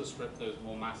easier to strip those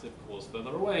more massive cores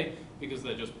further away because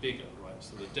they're just bigger, right?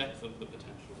 So the depth of the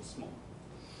potential is small.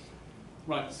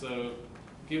 Right, so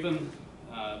given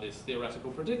this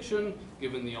theoretical prediction,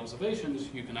 given the observations,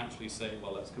 you can actually say,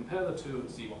 well, let's compare the two and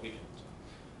see what we get.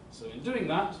 So in doing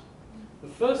that, the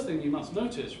first thing you must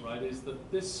notice, right, is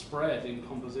that this spread in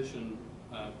composition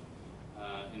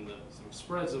in the sort of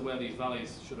spreads of where these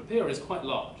valleys should appear is quite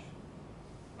large.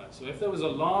 Right, so if there was a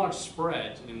large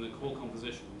spread in the core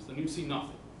compositions, then you'd see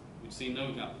nothing. You'd see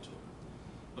no gap at all.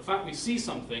 The fact we see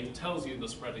something tells you the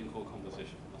spread in core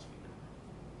composition must be good.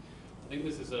 I think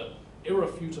this is an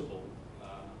irrefutable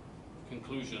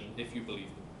conclusion if you believe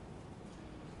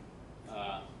them.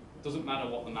 It doesn't matter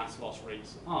what the mass loss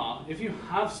rates are. If you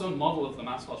have some model of the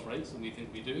mass loss rates, and we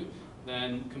think we do,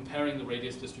 then comparing the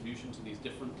radius distribution to these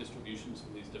different distributions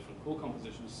for these different core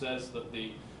compositions says that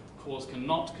the cores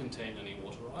cannot contain any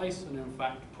water or ice, and in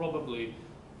fact probably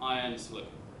iron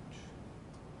silicon rich.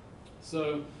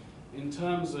 So in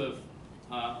terms of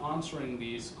answering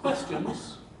these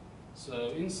questions,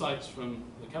 so insights from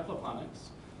the Kepler planets,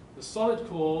 the solid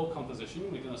core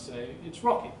composition, we're going to say it's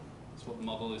rocky. That's what the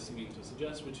model is seeming to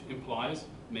suggest, which implies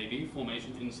maybe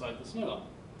formation inside the snow line.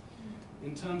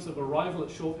 In terms of arrival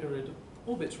at short period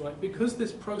orbits, right, because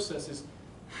this process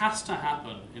has to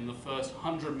happen in the first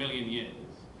 100 million years,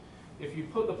 if you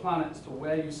put the planets to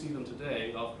where you see them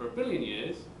today after 1 billion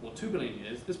years, or 2 billion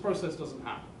years, this process doesn't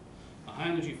happen. The high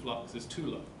energy flux is too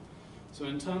low. So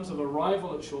in terms of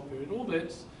arrival at short period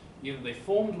orbits, either they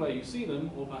formed where you see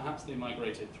them, or perhaps they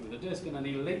migrated through the disk, and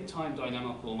any late time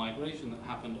dynamical migration that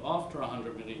happened after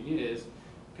 100 million years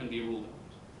can be ruled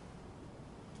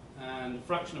out. And the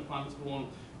fraction of planets born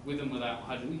with and without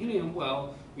hydrogen and helium,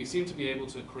 well, we seem to be able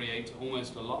to create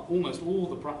almost all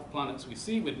the planets we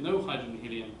see with no hydrogen and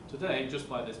helium today just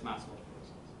by this mass loss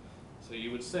process. So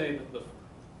you would say that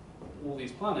all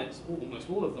these planets, almost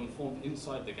all of them, formed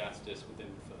inside the gas disk within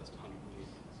the first 100 million years.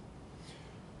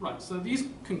 Right, so these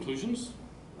conclusions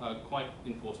are quite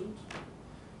important.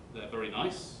 They're very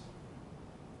nice.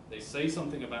 They say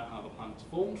something about how the planets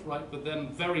formed, right, but then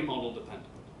very model dependent.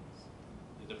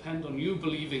 They depend on you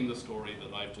believing the story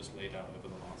that I've just laid out over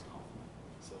the last half an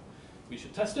hour. So we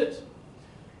should test it.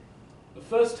 The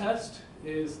first test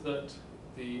is that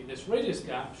this radius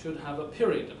gap should have a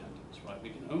period dependence. Right? We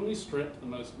can only strip the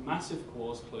most massive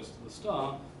cores close to the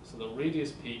star, so the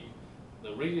radius peak,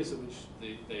 the radius at which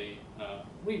they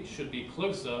reach should be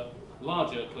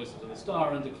larger, closer to the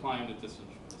star, and decline with distance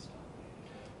from the star.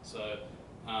 So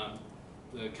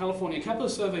the California Kepler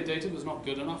survey data was not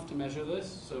good enough to measure this,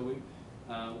 so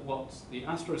what the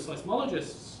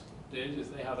astroseismologists did is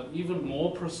they have an even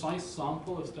more precise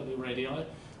sample of stellar radii,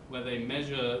 where they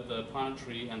measure the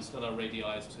planetary and stellar radii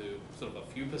to sort of a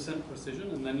few % precision,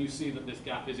 and then you see that this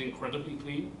gap is incredibly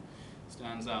clean,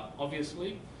 stands out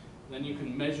obviously. Then you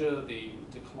can measure the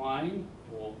decline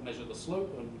or measure the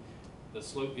slope, and the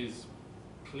slope is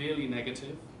clearly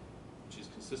negative, which is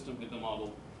consistent with the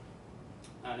model.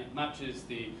 And it matches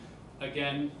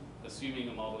again, assuming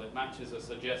a model, it matches a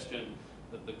suggestion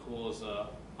that the cores are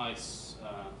ice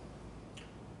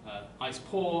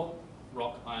poor,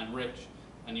 rock iron rich,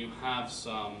 and you have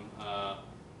some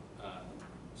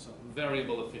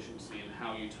variable efficiency in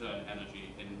how you turn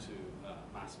energy into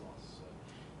mass loss.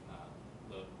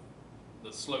 So,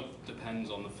 the slope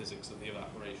depends on the physics of the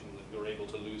evaporation, that you're able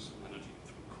to lose some energy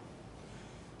through core.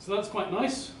 So that's quite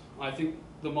nice. I think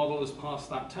the model has passed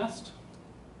that test.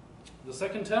 The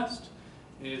second test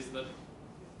is that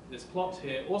this plot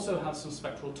here also has some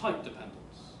spectral type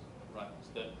dependence. Right?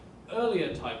 So that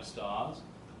earlier type stars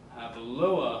have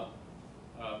lower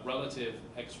relative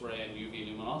X-ray and UV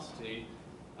luminosity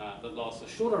that lasts a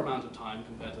shorter amount of time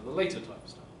compared to the later type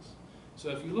stars. So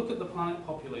if you look at the planet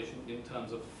population in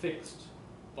terms of fixed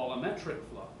volumetric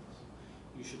flux,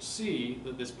 you should see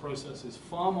that this process is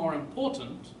far more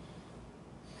important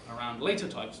around later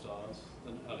type stars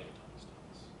than earlier type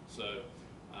stars. So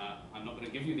I'm not going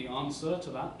to give you the answer to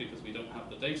that because we don't have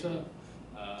the data.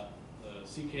 The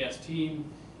CKS team,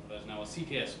 there's now a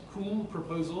CKS cool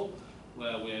proposal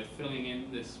where we're filling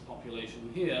in this population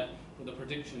here, but the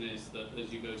prediction is that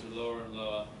as you go to lower and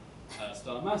lower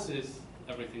stellar masses,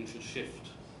 everything should shift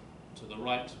to the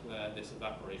right where this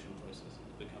evaporation process is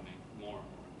becoming more and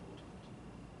more important.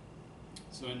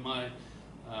 So in my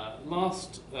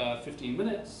last 15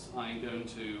 minutes, I'm going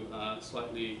to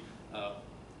slightly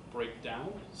break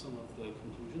down some of the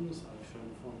conclusions I've shown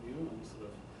from you and sort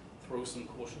of throw some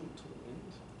caution to the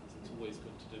wind, as it's always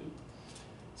good to do.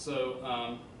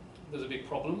 So there's a big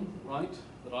problem, right?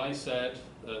 That I said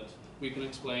that we can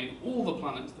explain all the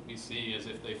planets that we see as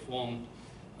if they formed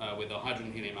with a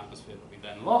hydrogen-helium atmosphere that we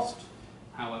then lost.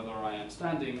 However, I am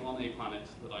standing on a planet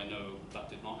that I know that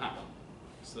did not happen.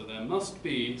 So there must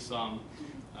be some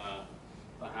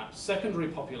perhaps secondary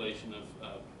population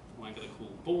of what I'm going to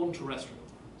call born terrestrial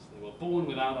planets. They were born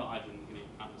without a hydrogen-helium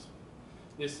atmosphere.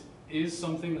 This is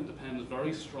something that depends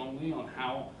very strongly on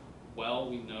how well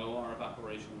we know our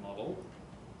evaporation model.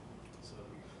 So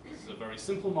this is a very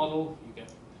simple model. You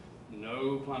get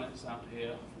no planets out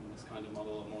here from this kind of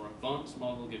model. A more advanced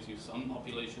model gives you some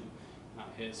population out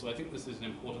here. So I think this is an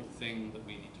important thing that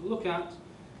we need to look at.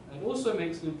 And it also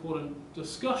makes an important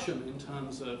discussion in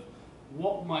terms of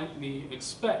what might we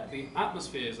expect the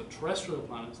atmospheres of terrestrial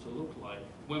planets to look like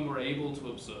when we're able to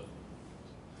observe them.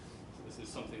 So this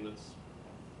is something that's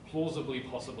plausibly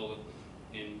possible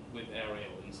with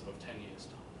Ariel in sort of 10 years'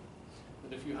 time.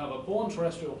 But if you have a born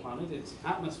terrestrial planet, its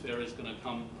atmosphere is going to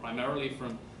come primarily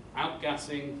from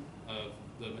outgassing of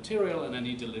the material and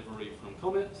any delivery from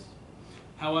comets.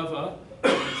 However, in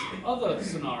this other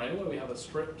scenario where we have a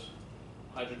stripped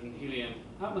hydrogen-helium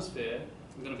atmosphere,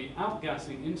 we're going to be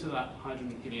outgassing into that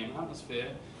hydrogen-helium atmosphere.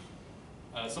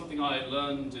 Something I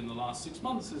learned in the last 6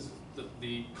 months is that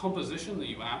the composition that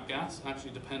you outgas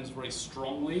actually depends very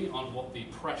strongly on what the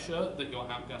pressure that you're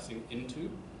outgassing into.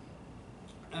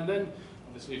 And then,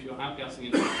 obviously, if you're outgassing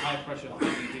into a high-pressure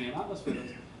hydrogen-helium atmosphere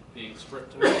that's being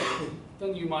stripped away,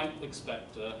 then you might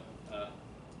expect a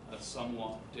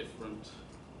somewhat different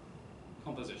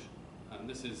composition. And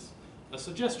this is a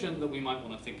suggestion that we might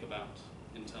want to think about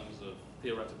in terms of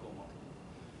theoretical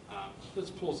modeling that's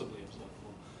plausibly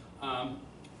observable.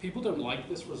 People don't like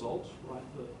this result, right?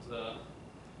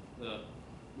 That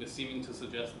we're seeming to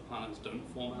suggest that planets don't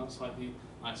form outside the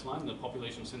ice line. The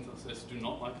population synthesis do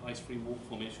not like ice-free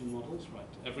formation models, right?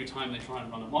 Every time they try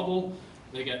and run a model,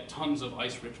 they get tons of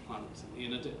ice-rich planets in the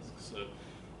inner disk. So,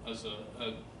 as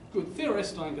a good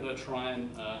theorist, I'm going to try and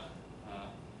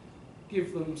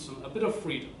give them a bit of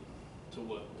freedom to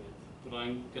work with, but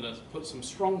I'm going to put some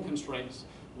strong constraints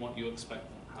on what you expect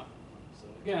to happen. So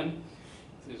again,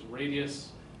 this is radius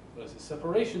versus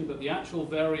separation, but the actual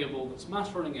variable that's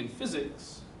mattering in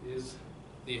physics is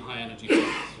the high energy flux.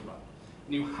 Right?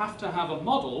 And you have to have a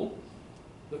model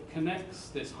that connects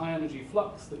this high energy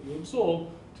flux that you absorb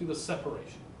to the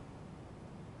separation.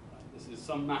 Right? This is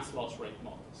some mass loss rate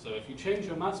model. So if you change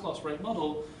your mass loss rate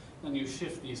model, then you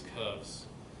shift these curves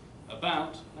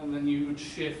about, and then you would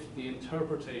shift the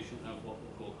interpretation of what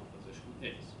the core composition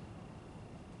is.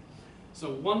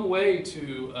 So one way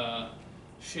to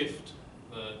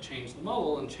change the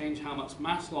model and change how much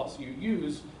mass loss you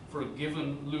use for a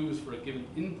given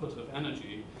input of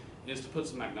energy is to put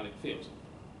some magnetic fields.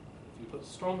 If you put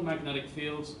strong magnetic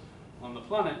fields on the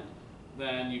planet,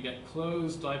 then you get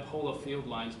closed dipolar field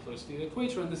lines close to the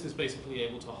equator, and this is basically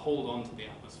able to hold on to the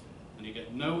atmosphere. And you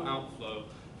get no outflow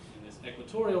in this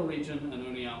equatorial region and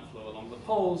only outflow along the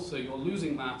poles, so you're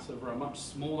losing mass over a much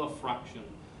smaller fraction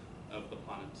of the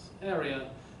planet's area.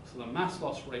 So the mass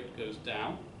loss rate goes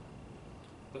down,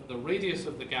 but the radius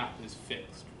of the gap is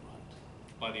fixed,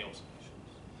 right, by the observations.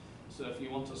 So if you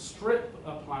want to strip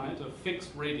a planet of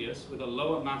fixed radius with a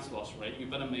lower mass loss rate, you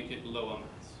better make it lower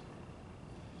mass.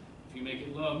 If you make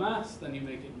it lower mass, then you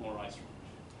make it more ice rich.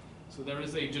 So there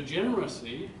is a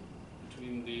degeneracy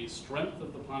between the strength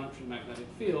of the planetary magnetic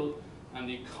field and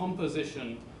the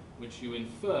composition which you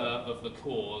infer of the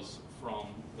cores from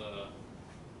the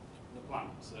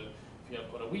planet. So if you have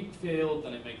quite a weak field,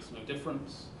 then it makes no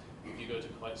difference. If you go to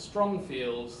quite strong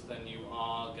fields, then you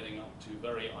are getting up to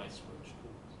very ice-rich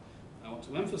cores. I want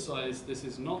to emphasize this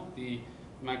is not the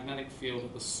magnetic field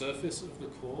at the surface of the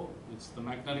core. It's the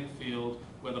magnetic field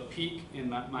where the peak in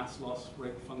that mass loss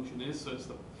rate function is. So it's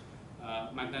the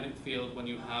magnetic field when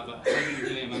you have a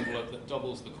helium envelope that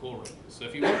doubles the core radius. So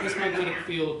if you want this magnetic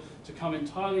field to come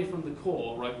entirely from the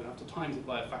core, right, you have to times it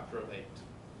by a factor of 8.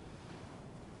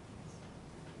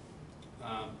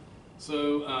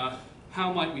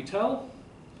 How might we tell?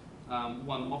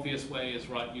 One obvious way is,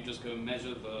 right, you just go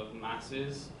measure the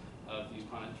masses of these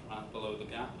planets right below the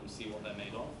gap and see what they're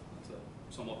made of. That's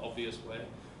a somewhat obvious way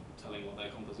of telling what their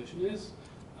composition is.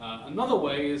 Another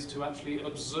way is to actually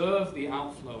observe the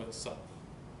outflow itself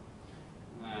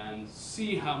and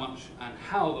see how much and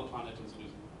how the planet is losing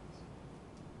mass.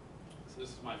 So this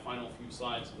is my final few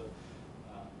slides of the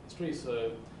history.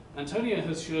 So Antonia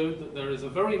has showed that there is a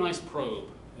very nice probe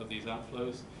of these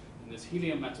outflows in this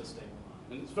helium metastable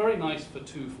line. And it's very nice for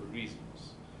two reasons.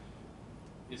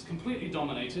 It's completely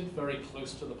dominated very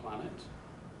close to the planet,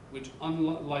 which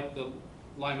unlike the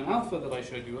Lyman alpha that I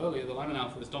showed you earlier, the Lyman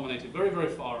alpha is dominated very, very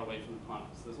far away from the planet.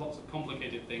 So there's lots of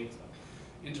complicated things,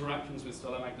 like interactions with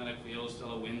stellar magnetic fields,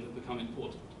 stellar wind that become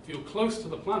important. If you're close to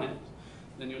the planet,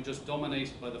 then you're just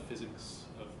dominated by the physics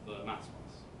of the mass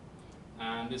loss.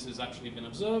 And this has actually been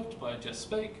observed by Jess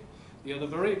Spake. The other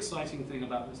very exciting thing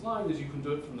about this line is you can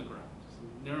do it from the ground. It's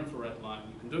a near-infrared line.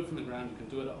 You can do it from the ground. You can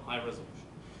do it at high resolution.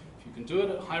 If you can do it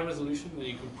at high resolution, then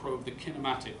you can probe the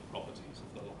kinematic properties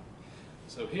of the line.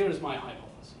 So here is my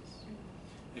hypothesis.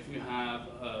 If you have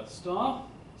a star,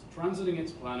 it's transiting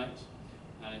its planet,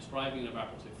 and it's driving an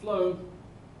evaporative flow,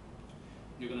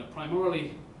 you're going to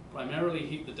primarily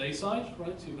heat the day side,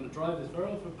 right? So you're going to drive this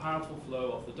very powerful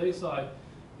flow off the day side.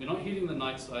 You're not heating the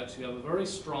night side, so you have a very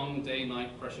strong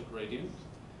day-night pressure gradient.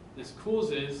 This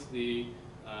causes the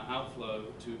outflow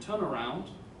to turn around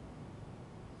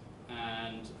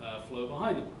and flow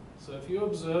behind it. So if you're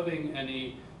observing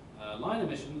any line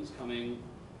emission that's coming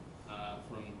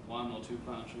from one or two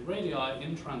planetary radii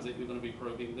in transit, you're going to be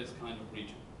probing this kind of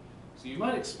region. So you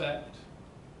might expect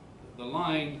that the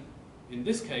line, in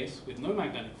this case, with no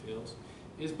magnetic fields,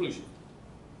 is blue shifted.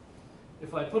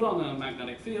 If I put on a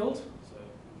magnetic field, so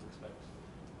you expect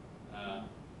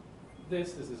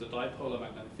This is a dipolar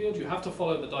magnetic field. You have to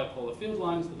follow the dipolar field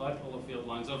lines. The dipolar field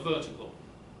lines are vertical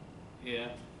here.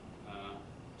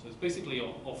 So it's basically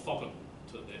orthogonal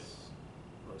to this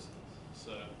process.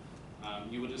 So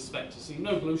you would expect to see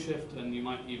no blue shift, and you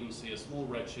might even see a small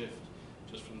red shift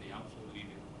just from the outflow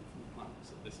leaving away from the planet.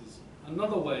 So this is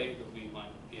another way that we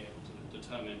might be able to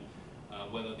determine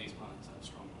whether these planets have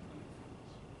strong magnetic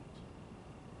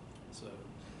fields. So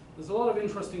there's a lot of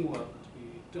interesting work to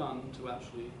be done to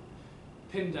actually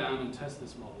pin down and test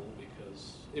this model,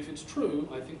 because if it's true,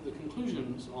 I think the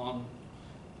conclusions on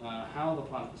how the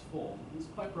planets form is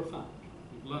quite profound.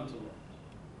 We've learned a lot.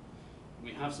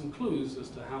 We have some clues as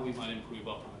to how we might improve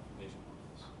our planet formation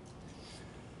models.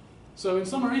 So in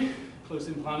summary,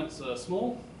 close-in planets are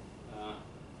small,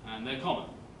 and they're common.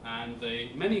 And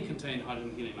many contain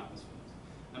hydrogen-helium atmospheres.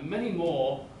 And many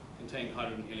more contained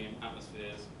hydrogen-helium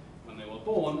atmospheres when they were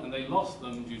born, and they lost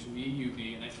them due to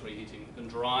EUV and X-ray heating that can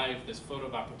drive this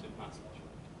photoevaporative mass loss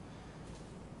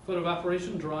rate.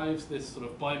 Photoevaporation drives this sort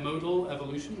of bimodal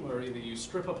evolution, where either you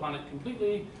strip a planet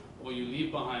completely, or you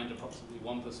leave behind approximately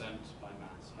 1% by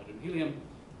mass. Hydrogen-helium,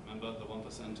 remember, the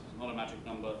 1% is not a magic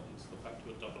number, it's the factor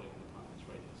of doubling the planet's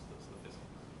radius, that's the physics.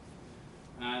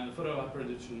 And the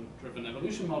photoevaporation-driven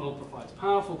evolution model provides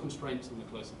powerful constraints in the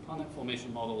close-in planet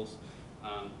formation models,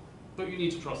 but you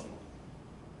need to trust them.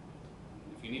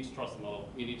 If you need to trust the model,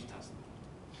 you need to test them.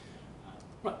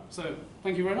 Right, so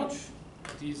thank you very much.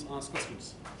 Please ask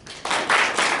questions. Any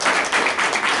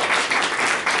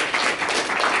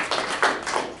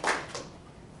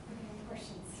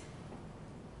questions?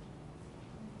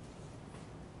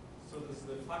 So does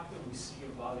the fact that we see a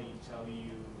body tell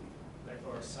you, like,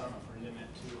 or a sun upper limit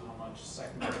to how much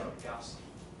secondary gas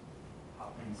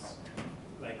happens?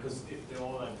 Like, because if they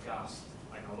all have gas,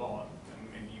 like a lot, then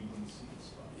maybe you wouldn't see this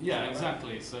stuff. Yeah,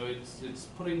 exactly. So it's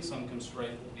putting some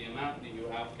constraint that the amount that you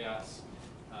outgas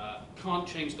can't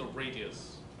change the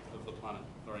radius of the planet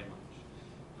very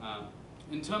much.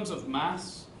 In terms of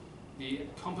mass, the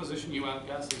composition you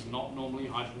outgas is not normally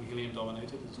hydrogen-helium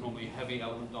dominated. It's normally heavy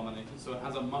element dominated. So it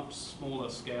has a much smaller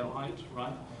scale height,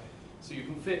 right? So you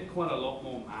can fit quite a lot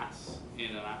more mass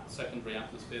in a secondary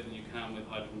atmosphere than you can with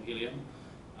hydrogen-helium.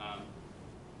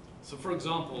 So for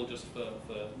example, just for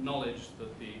knowledge,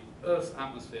 that the Earth's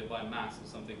atmosphere by mass is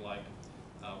something like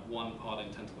 1 part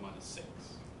in 10 to the minus 6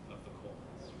 of the core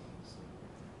mass.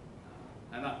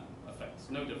 And that affects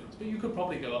no difference. But you could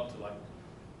probably go up to like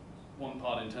 1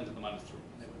 part in 10 to the minus 3.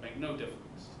 It would make no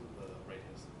difference to the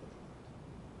radius of the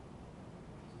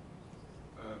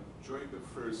planet. During the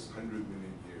first 100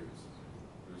 million years,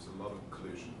 there's a lot of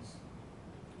collisions.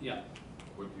 Yeah.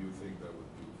 What do you think that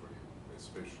would do for you,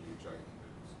 especially giant impacts?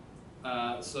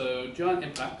 So giant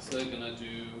impacts are going to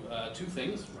do 2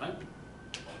 things, right?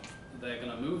 They're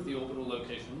going to move the orbital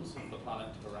locations of the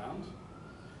planet around.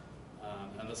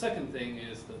 And the second thing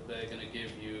is that they're going to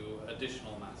give you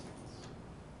additional masses.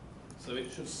 So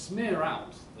it should smear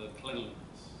out the cleanliness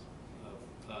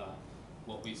of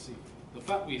what we see. The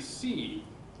fact we see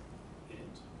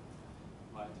it,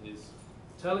 right, is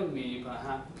telling me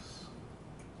perhaps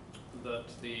that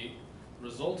the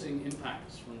resulting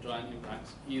impacts from giant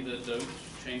impacts either don't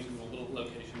change the orbital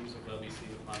locations of where we see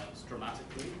the planets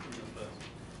dramatically in the first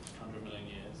 100 million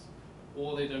years,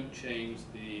 or they don't change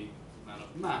the amount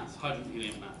of mass,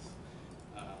 hydrogen-helium mass,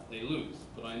 they lose.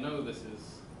 But I know this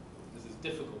is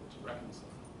difficult to reconcile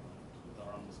with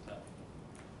our understanding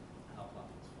of how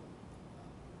planets form.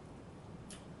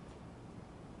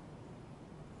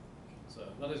 So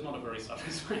that is not a very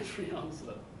satisfactory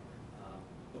answer,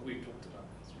 but we've talked about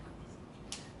this.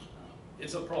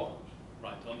 It's a problem,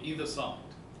 right, on either side.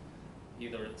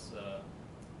 Either it's a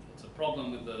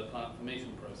problem with the planet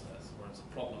formation process, or it's a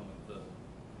problem with the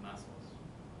mass loss.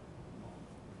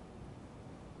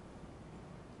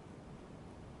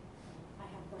 I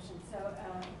have a question. So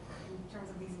in terms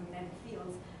of these magnetic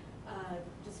fields,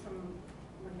 just from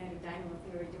magnetic dynamo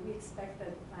theory, do we expect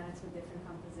that planets with different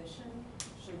composition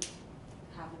should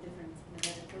have a different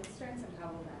magnetic field strengths, and how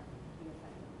will that be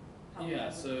affected? Yeah,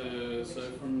 so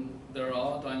there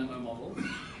are dynamo models.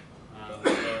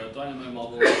 There are dynamo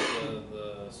models for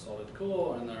the solid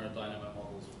core, and there are dynamo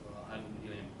models for the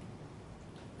hydrogen-helium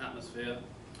atmosphere.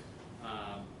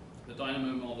 The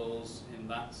dynamo models in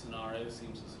that scenario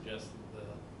seem to suggest that the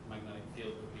magnetic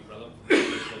field would be relevant.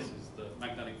 This is the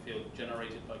magnetic field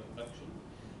generated by convection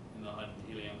in the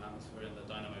hydrogen-helium atmosphere, and the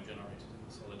dynamo generated in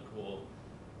the solid core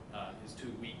is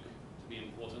too weak to be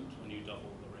important when you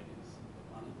double the radius of the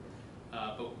planet.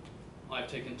 But I've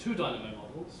taken 2 dynamo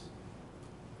models,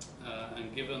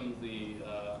 and given the,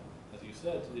 as you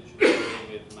said, it should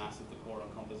deal with mass of the core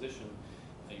and composition,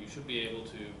 you should be able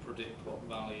to predict what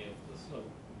value of the slope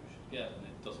you should get, and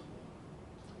it doesn't work.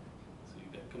 So you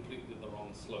get completely the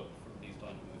wrong slope from these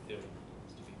dynamo theory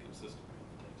models to be consistent with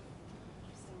the data,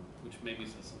 which maybe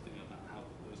says something about how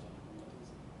good those dynamo models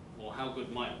are, or how good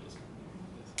my understanding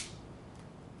is.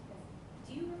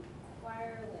 Do you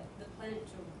require like the planet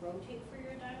to rotate for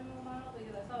your dynamo model?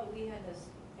 Because I thought we had this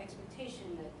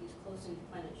expectation that these close-in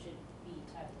planets should be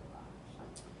tidally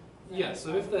locked. Yeah,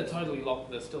 so if they're tidally locked,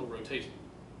 they're still rotating.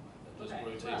 They're just Okay,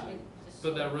 rotating. well, just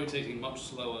But they're rotating much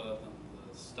slower than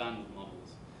the standard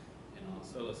models in our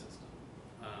solar system.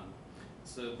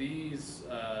 So these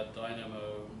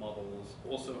dynamo models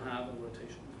also have a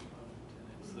rotation component in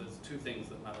it. So there's two things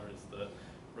that matter, is the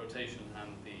rotation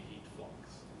and the heat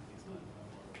flux in these dynamo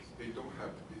models. They don't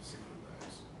have to be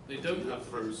synchronized. They don't Until have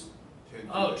the to be. first 10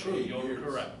 to Oh, true, 8 you're years.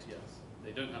 correct, yes.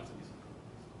 They don't have to be synchronized.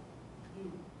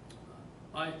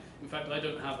 In fact, I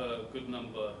don't have a good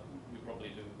number, you probably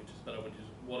do, which is better, which is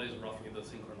what is roughly the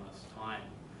synchronous time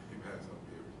Depends on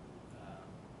period.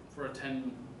 for a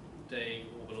 10-day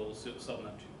orbital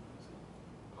sub-Neptune.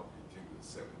 Probably 10 to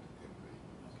 7 to 10 to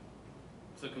 8.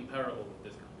 So comparable with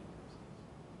this kind of process.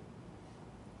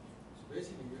 So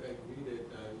basically, you agree that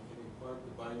you can impart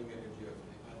the binding energy of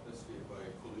the atmosphere by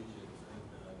collisions, and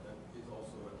that is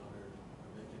also another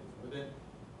mechanism. But then,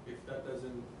 if that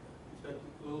doesn't, if that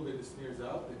a little bit smears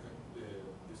out the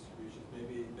distributions,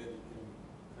 maybe then it can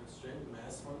constrain the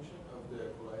mass function of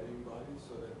the colliding bodies,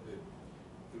 so that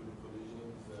through the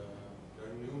collisions,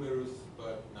 they're numerous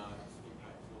but not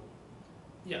impactful.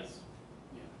 Yes.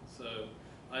 Yeah. So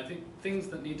I think things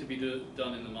that need to be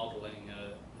done in the modeling,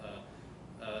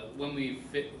 when we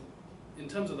fit, in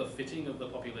terms of the fitting of the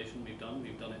population we've done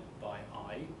it by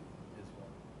eye, is what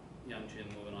Yanchin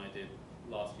and I did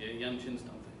last year. Yanchin's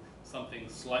done something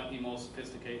slightly more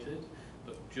sophisticated,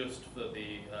 but just for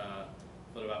the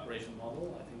evaporation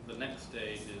model. I think the next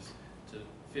stage is to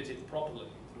fit it properly,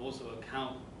 but also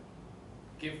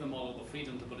give the model the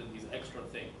freedom to put in these extra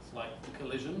things, like the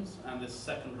collisions and this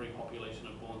secondary population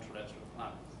of born terrestrial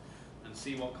planets, and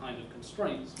see what kind of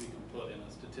constraints we can put in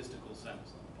a statistical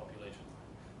sense on the population.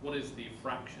 What is the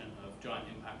fraction of giant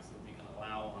impacts that we can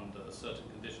allow under certain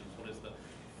conditions? What is the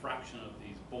fraction of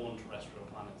these born terrestrial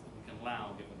planets that we can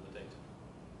allow given the data?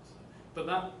 So, but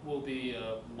that will be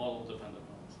model dependent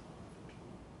on itself.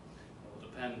 It will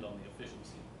depend on the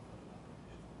efficiency of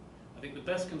evaporation. I think the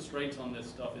best constraint on this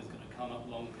stuff is going to come at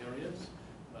long periods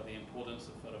where the importance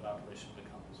of photoevaporation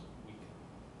becomes weaker.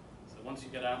 So once you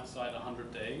get outside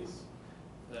 100 days,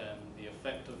 then the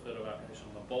effect of photoevaporation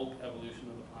on the bulk evolution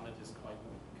of the planet is quite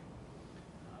weak.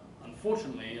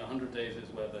 Unfortunately, 100 days is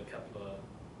where the Kepler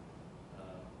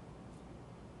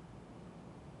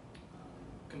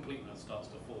completeness starts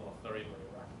to fall off very, very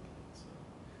rapidly. So,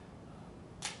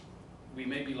 we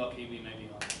may be lucky, we may be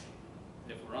unlucky.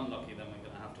 If we're unlucky, then we're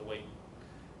going to have to wait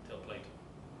till Plato,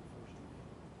 unfortunately.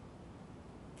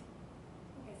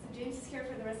 Okay, so James is here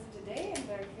for the rest of the day, and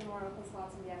there are a few more open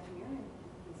slots in the afternoon, and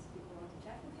if people want to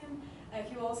chat with him.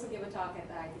 He will also give a talk at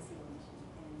the ITC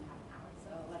in half an hour,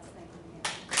 so let's thank him.